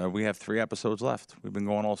 and we have 3 episodes left. We've been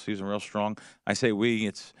going all season real strong. I say we.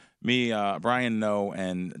 It's me, Brian Noe,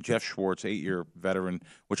 and Jeff Schwartz, 8-year veteran.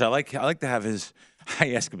 Which I like to have his.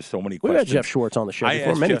 I ask him so many questions. We've had Jeff Schwartz on the show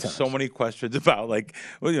before many times. So many questions about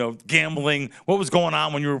gambling. What was going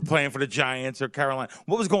on when you were playing for the Giants or Carolina?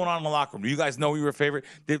 What was going on in the locker room? Do you guys know you were a favorite?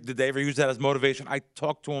 Did they ever use that as motivation? I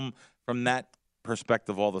talk to him from that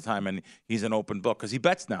perspective all the time, and he's an open book because he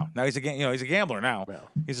bets now. Now he's a gambler now. Well,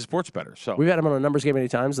 he's a sports bettor. So we've had him on a numbers game many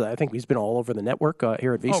times. I think he's been all over the network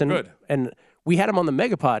here at VSiN. Oh, good. And we had him on the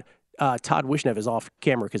Megapod. Todd Wishnev is off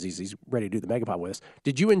camera because he's ready to do the Megapod with us.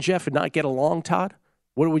 Did you and Jeff not get along, Todd?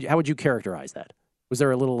 How would you characterize that? Was there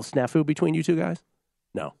a little snafu between you two guys?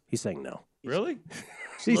 No. He's saying no. Really?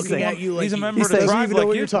 He's looking at you like he's a member of the tribe. tribe Even like know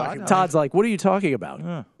what you, you're talking about. Todd's like, what are you talking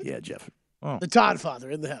about? Yeah, Jeff. Oh. The Todd father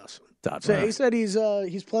in the house. Todd. So he said he's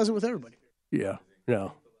pleasant with everybody. Yeah.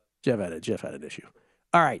 No. Jeff had an issue.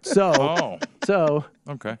 All right. So. So.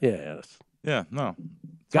 Okay. Yeah. Yeah. No.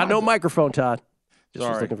 Got no microphone, Todd. Just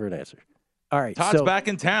Sorry. was looking for an answer. All right. Todd's back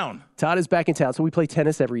in town. Todd is back in town. So we play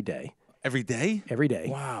tennis every day. Every day? Every day.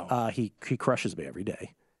 Wow. He crushes me every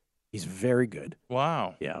day. He's very good.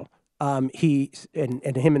 Wow. Yeah. He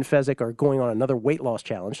and him and Fezzik are going on another weight loss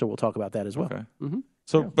challenge, so we'll talk about that as well. Okay. Mm-hmm.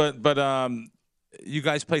 So, but you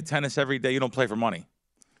guys play tennis every day. You don't play for money.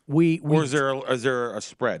 Or is there a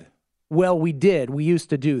spread? Well, we did. We used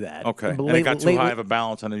to do that. Okay. And it got too high of a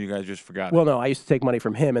balance. I know you guys just forgot. Well, no, I used to take money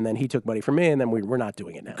from him, and then he took money from me, and then we're not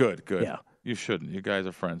doing it now. Good. Yeah. You shouldn't. You guys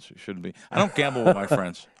are friends. You shouldn't be. I don't gamble with my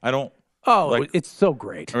friends. I don't. Oh, it's so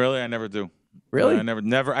great. Really? I never do. Really? I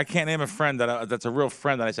never. I can't name a friend that's a real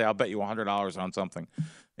friend that I say I'll bet you $100 on something.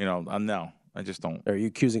 No, I just don't. Are you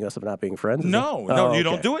accusing us of not being friends? No, okay. You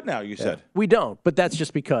don't do it now. You said we don't, but that's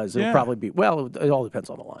just because it'll probably be. Well, it all depends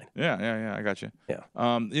on the line. Yeah. I got you. Yeah.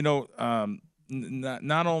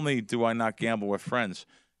 Not only do I not gamble with friends,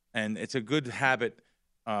 and it's a good habit,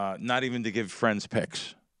 not even to give friends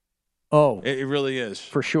picks. Oh, it really is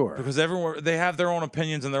for sure. Because everyone they have their own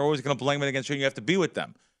opinions, and they're always going to blame it against you. And you have to be with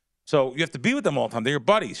them. So you have to be with them all the time. They're your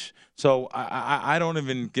buddies. So I don't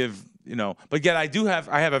even give, But yet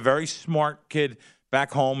I have a very smart kid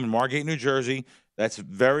back home in Margate, New Jersey. That's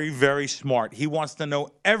very, very smart. He wants to know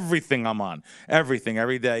everything I'm on, everything,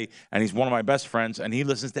 every day. And he's one of my best friends, and he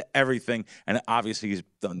listens to everything. And obviously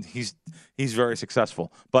he's very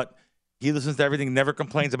successful. But he listens to everything, never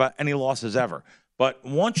complains about any losses ever. But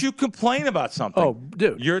once you complain about something,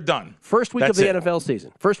 you're done. First week of the NFL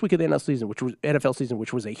season. First week of the NFL season,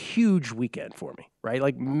 which was a huge weekend for me, right?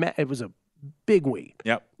 Like it was a big week.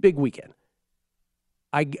 Yep. Big weekend.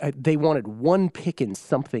 They wanted one pick in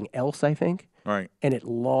something else, I think. Right. And it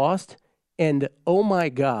lost. And oh my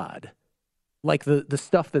God, like the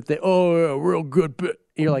stuff that real good pick.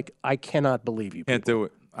 You're like, I cannot believe you. Can't do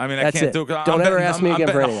it. I mean, That's I can't it. do it. Don't ever ask me again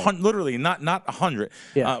for anything. Literally, not 100,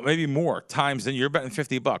 maybe more times than you're betting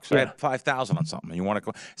 $50. I had 5,000 on something. You want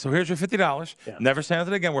to? So here's your $50. Yeah. Never say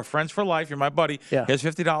anything again. We're friends for life. You're my buddy. Yeah. Here's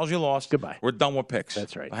 $50 you lost. Goodbye. We're done with picks.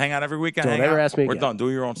 That's right. Hang out every weekend. Don't ever ask me We're again. done. Do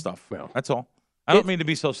your own stuff. Well, that's all. I don't mean to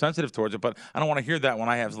be so sensitive towards it, but I don't want to hear that when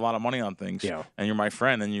I have a lot of money on things. Yeah. And you're my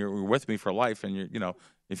friend, and you're with me for life, and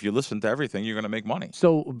if you listen to everything, you're going to make money.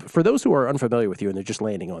 So for those who are unfamiliar with you and they're just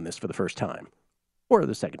landing on this for the first time, or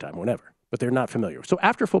the second time, whatever, but they're not familiar. So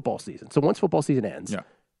after football season, so once football season ends,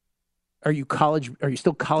 are you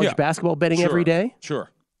still college basketball betting every day? Sure.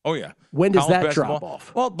 Oh, yeah. When does College that basketball. drop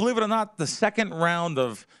off? Well, believe it or not, the second round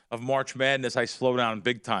of March Madness, I slow down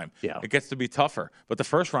big time. Yeah. It gets to be tougher. But the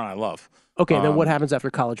first round I love. Okay, then what happens after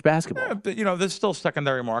college basketball? Yeah, but, there's still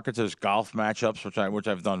secondary markets. There's golf matchups, which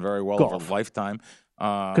I've done very well over a lifetime.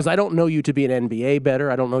 Because I don't know you to be an NBA bettor.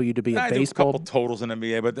 I don't know you to be a baseball. I do a couple totals in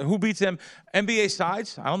NBA, but who beats him? NBA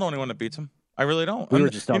sides? I don't know anyone that beats him. I really don't. We were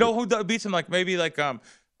just you know who beats him?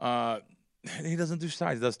 He doesn't do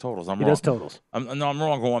sides. He does totals. I'm wrong. He does totals. I'm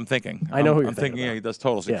wrong. Who I'm thinking. I know who you're I'm thinking. about. Yeah, he does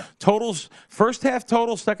totals. Yeah. Totals. First half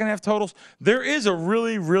totals. Second half totals. There is a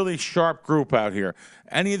really, really sharp group out here.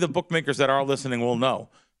 Any of the bookmakers that are listening will know.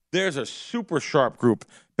 There's a super sharp group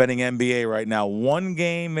betting NBA right now. One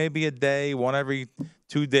game, maybe a day, one every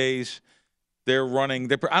 2 days. They're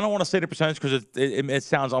running. I don't want to say the percentage because it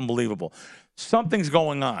sounds unbelievable. Something's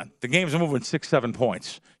going on. The games are moving 6-7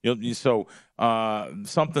 points. So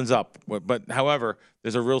something's up. But however,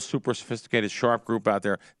 there's a real super sophisticated, sharp group out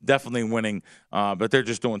there, definitely winning. But they're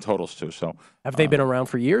just doing totals too. So have they been around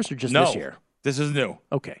for years or just this year? This is new.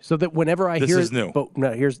 Okay, so that whenever I hear this is new. But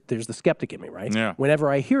no, there's the skeptic in me, right? Yeah. Whenever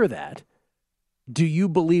I hear that, do you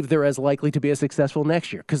believe they're as likely to be as successful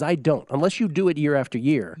next year? Because I don't, unless you do it year after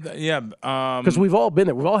year. Yeah. Because we've all been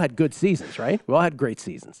there. We've all had good seasons, right? We've all had great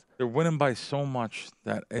seasons. They're winning by so much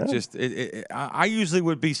that I usually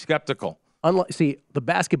would be skeptical. See, the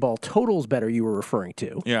basketball totals better you were referring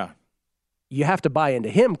to. Yeah. You have to buy into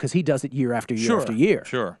him because he does it year after year after year.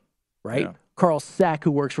 Sure. Right? Yeah. Carl Sack,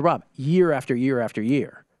 who works for Rob, year after year after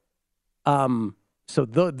year. So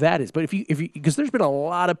that is, but if you, because there's been a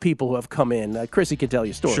lot of people who have come in. Chrissy can tell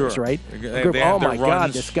you stories, right? Oh my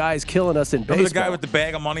God, this guy's killing us in baseball. Remember the guy with the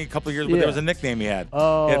bag of money a couple of years ago? There was a nickname he had.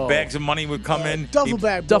 Oh, he had bags of money would come in. Duffel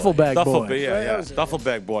bag boy. Duffel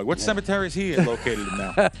bag boy. What cemetery is he located in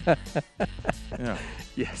now? Yeah.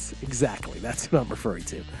 Yes, exactly. That's what I'm referring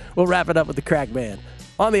to. We'll wrap it up with the Crack Man.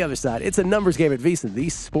 On the other side, it's a numbers game at VSiN, the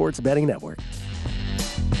Sports Betting Network.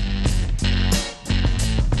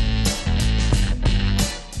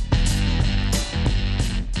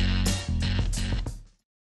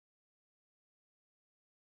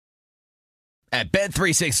 At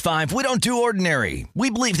Bet365, we don't do ordinary. We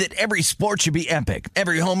believe that every sport should be epic.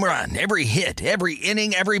 Every home run, every hit, every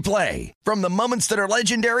inning, every play. From the moments that are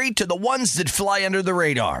legendary to the ones that fly under the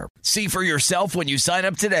radar. See for yourself when you sign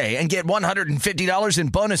up today and get $150 in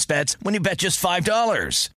bonus bets when you bet just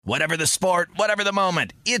 $5. Whatever the sport, whatever the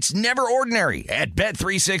moment, it's never ordinary at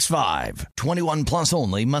Bet365. 21 plus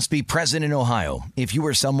only. Must be present in Ohio. If you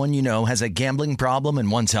or someone you know has a gambling problem and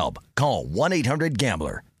wants help, call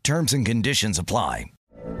 1-800-GAMBLER. Terms and conditions apply.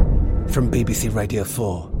 From BBC Radio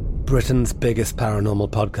 4, Britain's biggest paranormal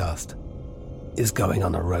podcast is going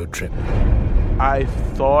on a road trip. I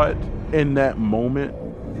thought in that moment,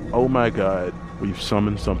 oh my God, we've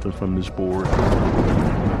summoned something from this board.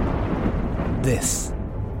 This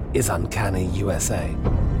is Uncanny USA.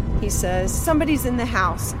 He says, somebody's in the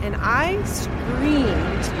house, and I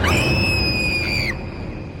screamed.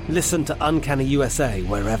 Listen to Uncanny USA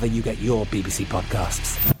wherever you get your BBC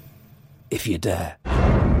podcasts, if you dare.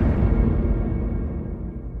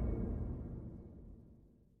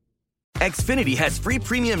 Xfinity has free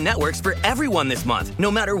premium networks for everyone this month,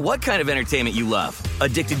 no matter what kind of entertainment you love.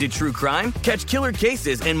 Addicted to true crime? Catch killer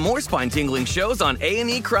cases and more spine-tingling shows on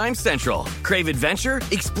A&E Crime Central. Crave adventure?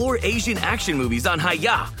 Explore Asian action movies on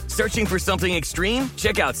Hi-YAH. Searching for something extreme?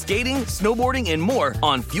 Check out skating, snowboarding, and more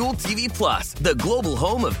on Fuel TV Plus, the global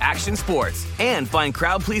home of action sports. And find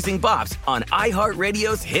crowd-pleasing bops on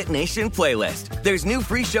iHeartRadio's Hit Nation playlist. There's new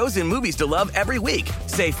free shows and movies to love every week.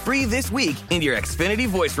 Say free this week in your Xfinity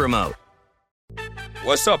voice remote.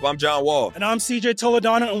 What's up? I'm John Wall. And I'm CJ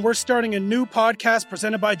Toledano, and we're starting a new podcast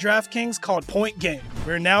presented by DraftKings called Point Game.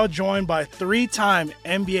 We're now joined by three-time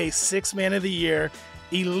NBA Sixth Man of the Year,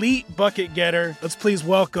 elite bucket getter. Let's please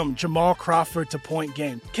welcome Jamal Crawford to Point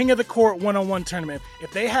Game. King of the Court one-on-one tournament.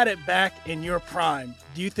 If they had it back in your prime,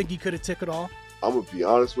 do you think you could have took it all? I'm going to be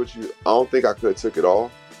honest with you. I don't think I could have took it all,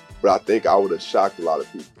 but I think I would have shocked a lot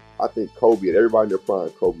of people. I think Kobe and everybody in their prime,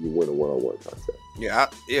 Kobe would win a one-on-one contest. Yeah,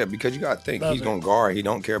 because you got to think. He's going to guard. He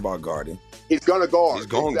don't care about guarding. He's going to guard. He's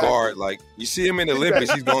going to guard. Like, you see him in the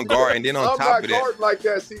Olympics, he's going to guard. And then on top of that. I'm not guarding like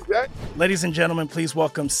that, CJ. Ladies and gentlemen, please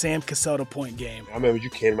welcome Sam Cassell to Point Game. I remember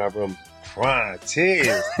you came out from prime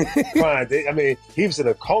 10. I mean, he was in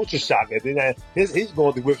a culture shock. And then he's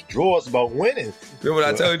going through withdrawals about winning. Remember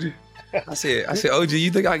what I told you? I said, OG,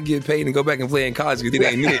 you think I can get paid and go back and play in college because it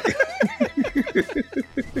ain't it?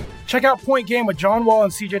 Check out Point Game with John Wall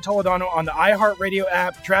and CJ Toledano on the iHeartRadio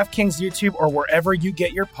app, DraftKings YouTube, or wherever you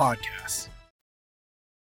get your podcasts.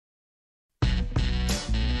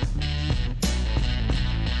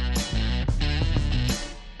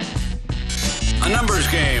 A numbers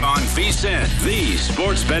game on VSiN, the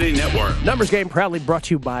sports betting network. Numbers game proudly brought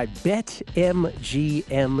to you by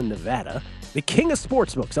BetMGM Nevada, the king of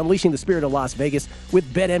sportsbooks, unleashing the spirit of Las Vegas with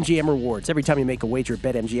BetMGM Rewards. Every time you make a wager at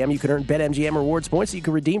BetMGM, you can earn BetMGM Rewards points that you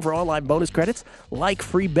can redeem for online bonus credits like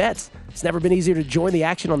free bets. It's never been easier to join the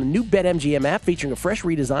action on the new BetMGM app, featuring a fresh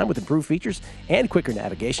redesign with improved features and quicker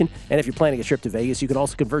navigation. And if you're planning a trip to Vegas, you can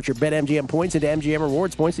also convert your BetMGM points into MGM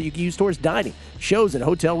Rewards points that you can use towards dining, shows, and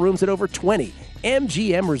hotel rooms at over 20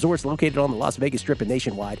 MGM resorts located on the Las Vegas Strip and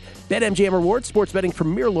nationwide. BetMGM Rewards, sports betting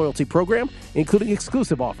premier loyalty program, including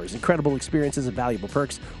exclusive offers, incredible experiences, and valuable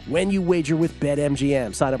perks when you wager with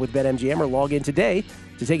BetMGM. Sign up with BetMGM or log in today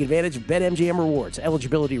to take advantage of BetMGM Rewards.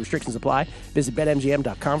 Eligibility restrictions apply. Visit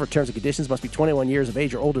BetMGM.com for terms and conditions. Must be 21 years of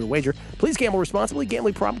age or older to wager. Please gamble responsibly.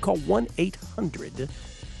 Gambling problem? Call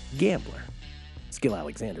 1-800-GAMBLER. Skill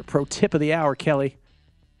Alexander. Pro tip of the hour, Kelly.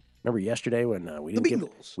 Remember yesterday when we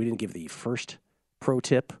didn't give the first pro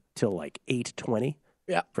tip till like 8:20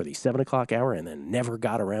 for the 7 o'clock hour, and then never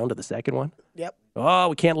got around to the second one? Yep. Oh,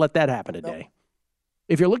 we can't let that happen today. Nope.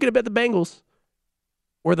 If you're looking to bet the Bengals,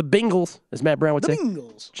 or the Bengals, as Matt Brown would say,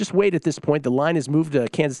 just wait at this point. The line has moved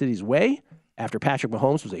Kansas City's way after Patrick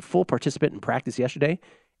Mahomes was a full participant in practice yesterday,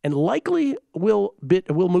 and likely will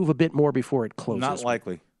move a bit more before it closes. Not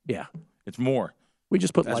likely. Yeah. It's more. We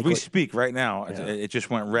just put as likely. we speak right now. Yeah. It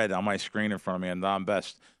just went red on my screen in front of me, and I'm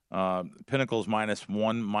best. Pinnacle's -1,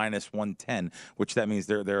 -110, which that means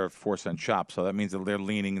they're a 4-cent shop, so that means that they're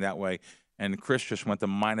leaning that way. And Chris just went to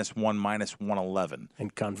 -1, -111.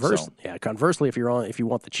 And conversely, if you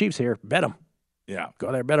want the Chiefs here, bet them. Yeah,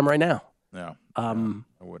 go there, bet them right now. Yeah, I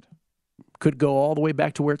would. Could go all the way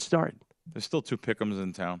back to where it started. There's still 2 pick'ems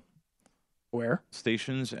in town. Where?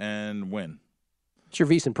 Stations and Win. It's your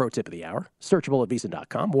VSiN Pro Tip of the Hour. Searchable at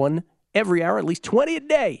VSiN.com. One every hour, at least 20 a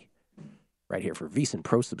day. Right here for VSiN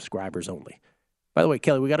Pro subscribers only. By the way,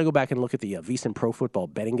 Kelly, we got to go back and look at the VSiN Pro Football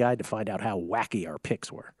betting guide to find out how wacky our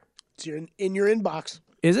picks were. It's in your inbox.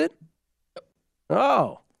 Is it?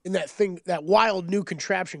 Oh. In that wild new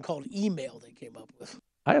contraption called email they came up with.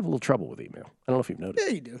 I have a little trouble with email. I don't know if you've noticed.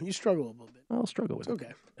 Yeah, you do. You struggle a little bit. I'll struggle with It's it.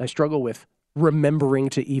 okay. I struggle with remembering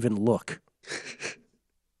to even look.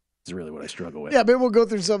 Is really what I struggle with. Yeah, maybe we'll go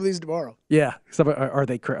through some of these tomorrow. Yeah. Are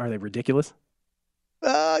they ridiculous?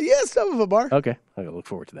 Yeah, some of them are. Okay. I look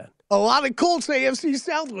forward to that. A lot of Colts AFC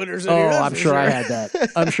South winners in here. Oh, I'm sure I had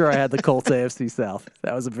that. I'm sure I had the Colts AFC South.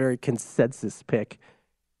 That was a very consensus pick.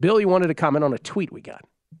 Bill, you wanted to comment on a tweet we got.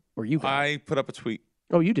 Or you got. I put up a tweet.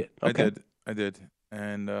 Oh, you did? Okay. I did.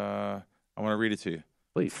 And I want to read it to you.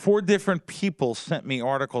 Please. 4 different people sent me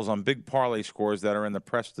articles on big parlay scores that are in the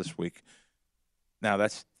press this week. Now,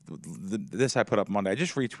 this I put up Monday. I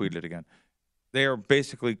just retweeted it again. They are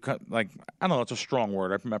basically like, I don't know, it's a strong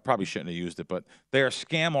word. I probably shouldn't have used it, but they are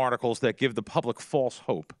scam articles that give the public false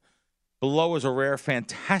hope. Below is a rare,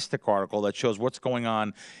 fantastic article that shows what's going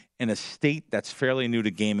on in a state that's fairly new to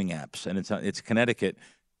gaming apps, and it's Connecticut.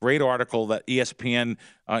 Great article that an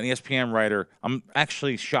ESPN writer. I'm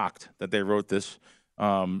actually shocked that they wrote this.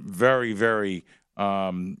 Very, very.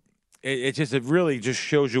 It really just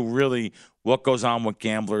shows you really what goes on with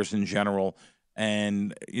gamblers in general,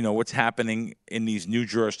 and what's happening in these new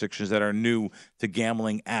jurisdictions that are new to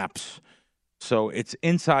gambling apps. So it's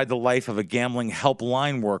inside the life of a gambling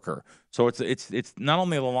helpline worker. So it's not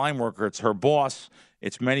only the line worker, it's her boss.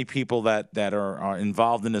 It's many people that are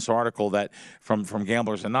involved in this article that from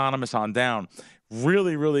Gamblers Anonymous on down.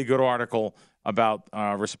 Really, really good article about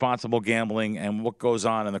responsible gambling and what goes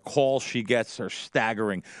on, and the calls she gets are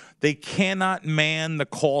staggering. They cannot man the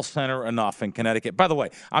call center enough in Connecticut. By the way,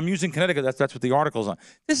 I'm using Connecticut. That's what the article's on.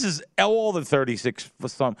 This is all the 36.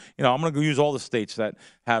 I'm going to use all the states that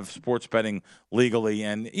have sports betting legally,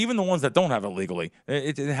 and even the ones that don't have it legally.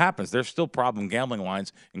 It happens. There's still problem gambling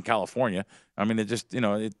lines in California. I mean, it just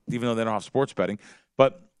even though they don't have sports betting,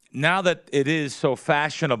 but now that it is so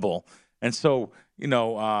fashionable and so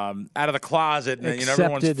out of the closet, and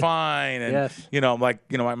everyone's fine, and yes.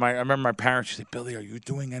 I remember my parents used to say, "Billy, are you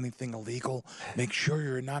doing anything illegal? Make sure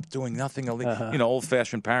you're not doing nothing illegal."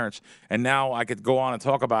 Old-fashioned parents. And now I could go on and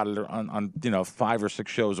talk about it on 5 or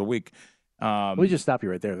 6 shows a week. Let me just stop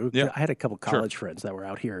you right there. Yeah. I had a couple college friends that were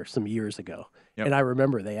out here some years ago, Yep. and I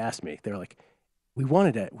remember they asked me, they're like, we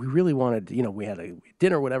really wanted, we had a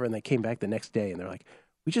dinner or whatever, and they came back the next day, and they're like,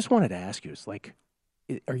 we just wanted to ask you, it's like,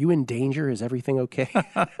 are you in danger? Is everything okay?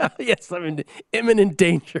 Yes, I'm in imminent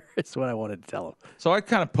danger. Is what I wanted to tell them. So I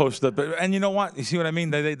kind of posted, and you know what? You see what I mean?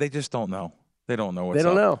 They just don't know. They don't know what's up. They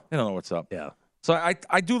don't know. They don't know what's up. Yeah. So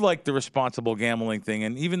I do like the responsible gambling thing,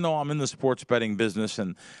 and even though I'm in the sports betting business,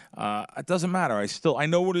 and it doesn't matter, I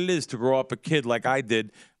know what it is to grow up a kid like I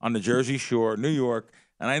did on the Jersey Shore, New York,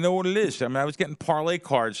 and I know what it is. I mean, I was getting parlay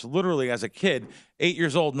cards literally as a kid, 8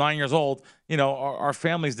 years old, 9 years old. Our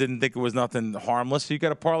families didn't think it was nothing harmless. So you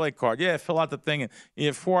get a parlay card. Yeah, fill out the thing. And you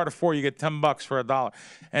have 4 out of 4, you get $10 for $1.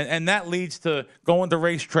 And that leads to going to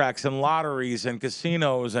racetracks and lotteries and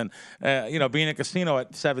casinos and, being in a casino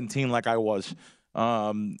at 17 like I was.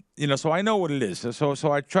 So I know what it is.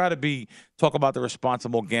 So I try to talk about the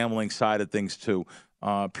responsible gambling side of things too.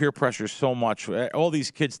 Peer pressure so much. All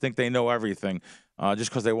these kids think they know everything.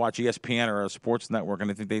 Just because they watch ESPN or a sports network,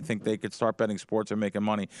 and they think they could start betting sports and making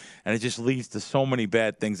money, and it just leads to so many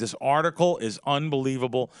bad things. This article is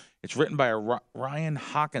unbelievable. It's written by Ryan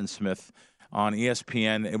Hockensmith on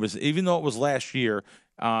ESPN. It was, even though it was last year,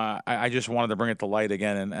 I just wanted to bring it to light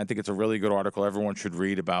again, and I think it's a really good article. Everyone should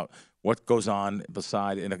read about what goes on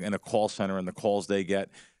in a call center and the calls they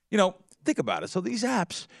get. Think about it. So these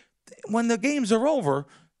apps, when the games are over,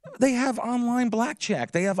 they have online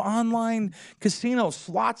blackjack. They have online casino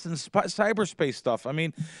slots and cyberspace stuff. I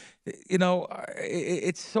mean,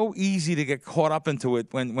 it's so easy to get caught up into it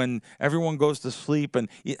when everyone goes to sleep. And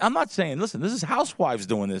I'm not saying, listen, this is housewives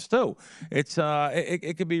doing this too. It's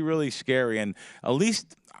it could be really scary. And at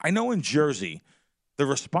least I know in Jersey, the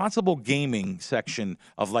responsible gaming section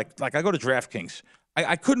of like I go to DraftKings.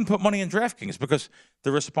 I couldn't put money in DraftKings because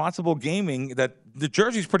the responsible gaming that the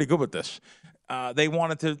Jersey's pretty good with this. They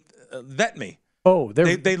wanted to vet me. Oh,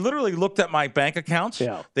 they literally looked at my bank accounts.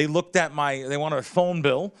 Yeah. They looked at they wanted a phone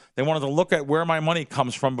bill. They wanted to look at where my money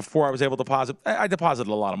comes from before I was able to deposit. I deposited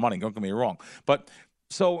a lot of money. Don't get me wrong. But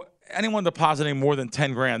so anyone depositing more than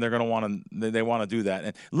 $10,000, they're going to want to. They want to do that.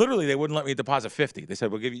 And literally, they wouldn't let me deposit $50,000. They said,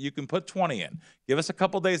 "We'll give you. You can put $20,000 in. Give us a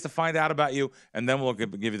couple days to find out about you, and then we'll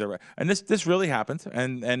give you the rest." And this really happened,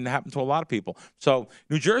 and happened to a lot of people. So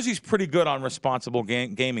New Jersey's pretty good on responsible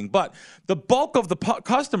gaming, but the bulk of the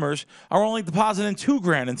customers are only depositing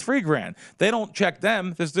 $2,000 and $3,000. They don't check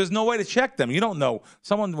them. There's no way to check them. You don't know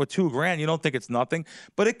someone with $2,000. You don't think it's nothing,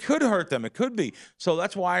 but it could hurt them. It could be. So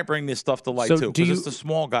that's why I bring this stuff to light too, because it's the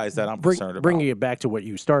small guys that I'm concerned about. Bringing it back to what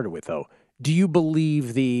you started with, though, do you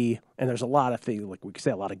believe and there's a lot of things, like we could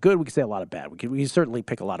say a lot of good, we could say a lot of bad. We can certainly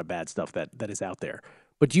pick a lot of bad stuff that is out there.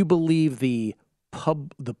 But do you believe the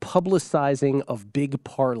publicizing of big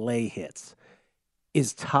parlay hits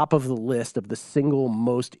is top of the list of the single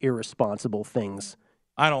most irresponsible things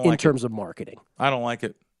in terms of marketing? I don't like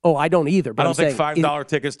it. Oh, I don't either. But I don't think $5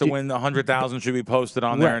 tickets to win 100,000 should be posted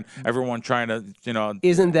on there, and everyone trying to,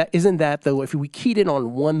 Isn't that though? If we keyed in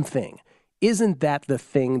on one thing, isn't that the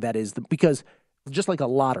thing that is because just like a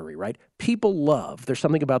lottery, right? People love. There's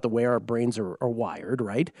something about the way our brains are wired,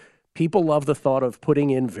 right? People love the thought of putting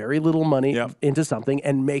in very little money into something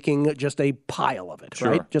and making just a pile of it,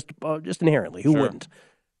 right? Just inherently, who wouldn't?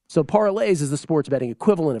 So parlays is the sports betting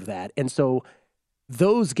equivalent of that, and so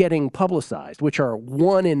those getting publicized, which are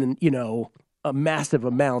one in a massive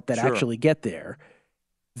amount that actually get there,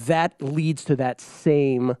 that leads to that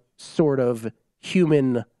same sort of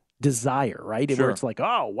human desire, right? Where it's like,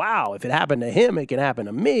 oh wow, if it happened to him, it can happen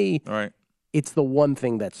to me. Right. It's the one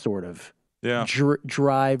thing that sort of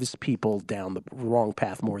drives people down the wrong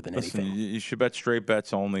path more than anything. You should bet straight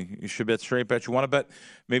bets only. You should bet straight bets. You want to bet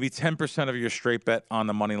maybe 10% of your straight bet on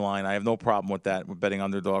the money line. I have no problem with that, with betting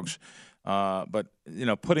underdogs. But,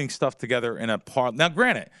 putting stuff together in a parlay. Now,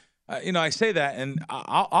 granted, I say that, and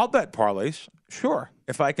I'll bet parlays, sure.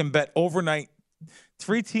 If I can bet overnight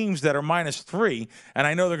 3 teams that are -3, and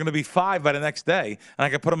I know they're going to be 5 by the next day, and I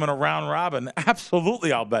can put them in a round robin,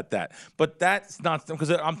 absolutely I'll bet that. But that's not because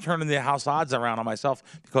I'm turning the house odds around on myself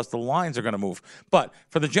because the lines are going to move. But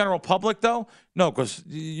for the general public, though, no, because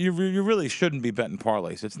you really shouldn't be betting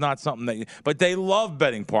parlays. It's not something that but they love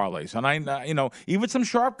betting parlays. And I even some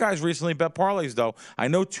sharp guys recently bet parlays, though. I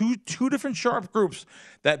know two different sharp groups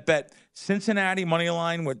that bet Cincinnati money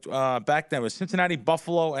line with back then it was Cincinnati,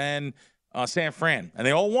 Buffalo, and San Fran, and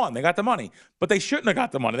they all won. They got the money, but they shouldn't have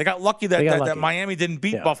got the money. They got lucky that Miami didn't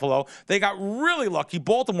beat Buffalo. They got really lucky.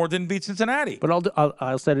 Baltimore didn't beat Cincinnati. But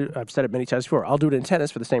I've said it many times before. I'll do it in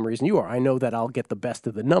tennis for the same reason you are. I know that I'll get the best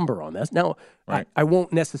of the number on this. Now, I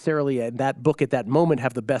won't necessarily at that book at that moment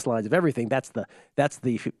have the best lines of everything. That's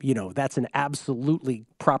an absolutely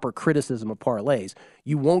proper criticism of parlays.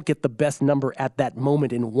 You won't get the best number at that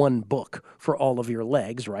moment in one book for all of your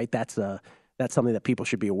legs, right? That's something that people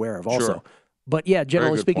should be aware of also. Sure. But yeah,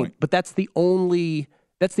 generally speaking, but that's the only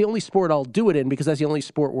sport I'll do it in because that's the only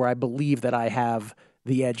sport where I believe that I have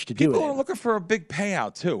the edge to do it. People are looking for a big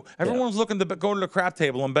payout too. Everyone's looking to go to the crap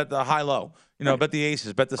table and bet the high-low. Bet the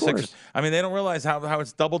aces, bet the sixes. I mean, they don't realize how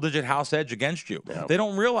it's double-digit house edge against you. Yeah. They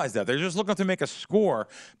don't realize that. They're just looking to make a score.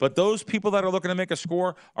 But those people that are looking to make a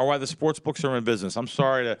score are why the sports books are in business. I'm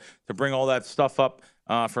sorry to bring all that stuff up.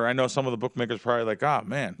 I know some of the bookmakers probably like, oh,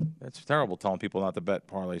 man, that's terrible telling people not to bet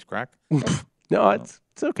parlays, crack. No, it's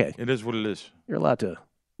okay. It is what it is. You're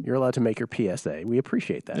allowed to make your PSA. We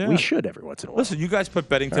appreciate that. Yeah. We should every once in a while. Listen, you guys put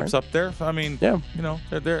betting tips up there. I mean, they're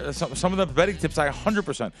some of the betting tips I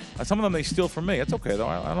 100%. Some of them they steal from me. It's okay, though.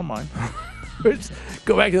 I don't mind.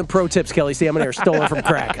 Go back to the pro tips, Kelly. See how many are stolen from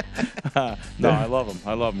crack. No, I love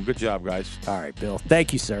them. Good job, guys. All right, Bill.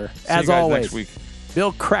 Thank you, sir. As always. Next week.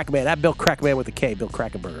 Bill Crackman, at Bill Crackman with a K, Bill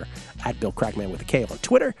Crackenberger, at Bill Crackman with a K on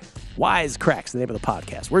Twitter. Wise Cracks, the name of the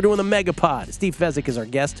podcast. We're doing the Megapod. Steve Fezzik is our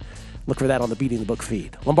guest. Look for that on the Beating the Book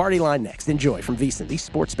feed. Lombardi Line next. Enjoy from VSiN, the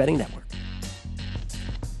Sports Betting Network.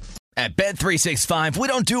 At Bet365, we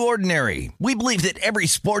don't do ordinary. We believe that every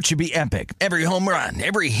sport should be epic. Every home run,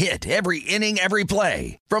 every hit, every inning, every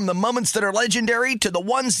play. From the moments that are legendary to the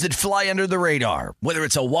ones that fly under the radar. Whether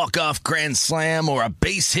it's a walk-off grand slam or a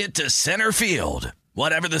base hit to center field.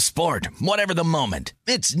 Whatever the sport, whatever the moment,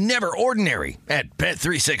 it's never ordinary at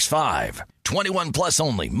Bet365. 21 plus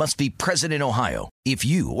only. Must be present in Ohio. If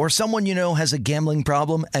you or someone you know has a gambling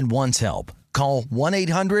problem and wants help, call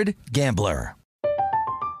 1-800-GAMBLER.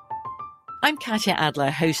 I'm Katya Adler,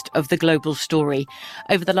 host of The Global Story.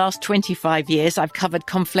 Over the last 25 years, I've covered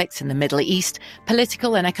conflicts in the Middle East,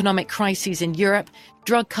 political and economic crises in Europe,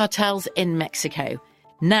 drug cartels in Mexico.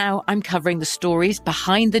 Now I'm covering the stories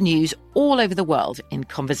behind the news all over the world in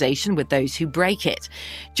conversation with those who break it.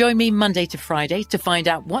 Join me Monday to Friday to find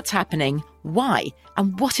out what's happening, why,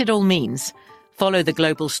 and what it all means. Follow The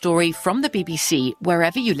Global Story from the BBC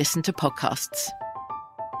wherever you listen to podcasts.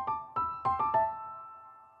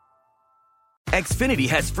 Xfinity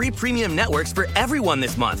has free premium networks for everyone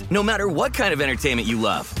this month, no matter what kind of entertainment you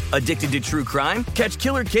love. Addicted to true crime? Catch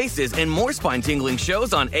killer cases and more spine-tingling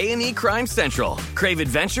shows on A&E Crime Central. Crave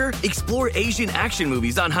adventure? Explore Asian action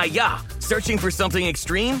movies on Hi-YAH. Searching for something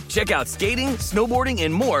extreme? Check out skating, snowboarding,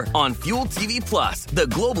 and more on Fuel TV Plus, the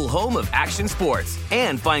global home of action sports.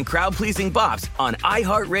 And find crowd-pleasing bops on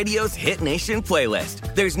iHeartRadio's Hit Nation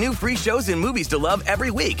playlist. There's new free shows and movies to love every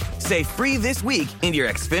week. Say free this week in your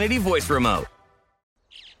Xfinity voice remote.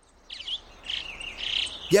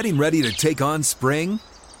 Getting ready to take on spring?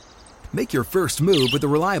 Make your first move with the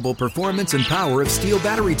reliable performance and power of Steel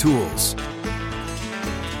battery tools.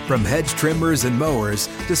 From hedge trimmers and mowers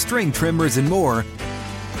to string trimmers and more,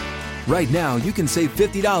 right now you can save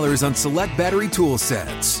 $50 on select battery tool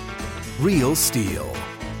sets. Real Steel.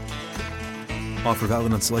 Offer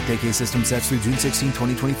valid on select AK system sets through June 16,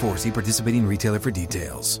 2024. See participating retailer for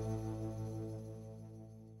details.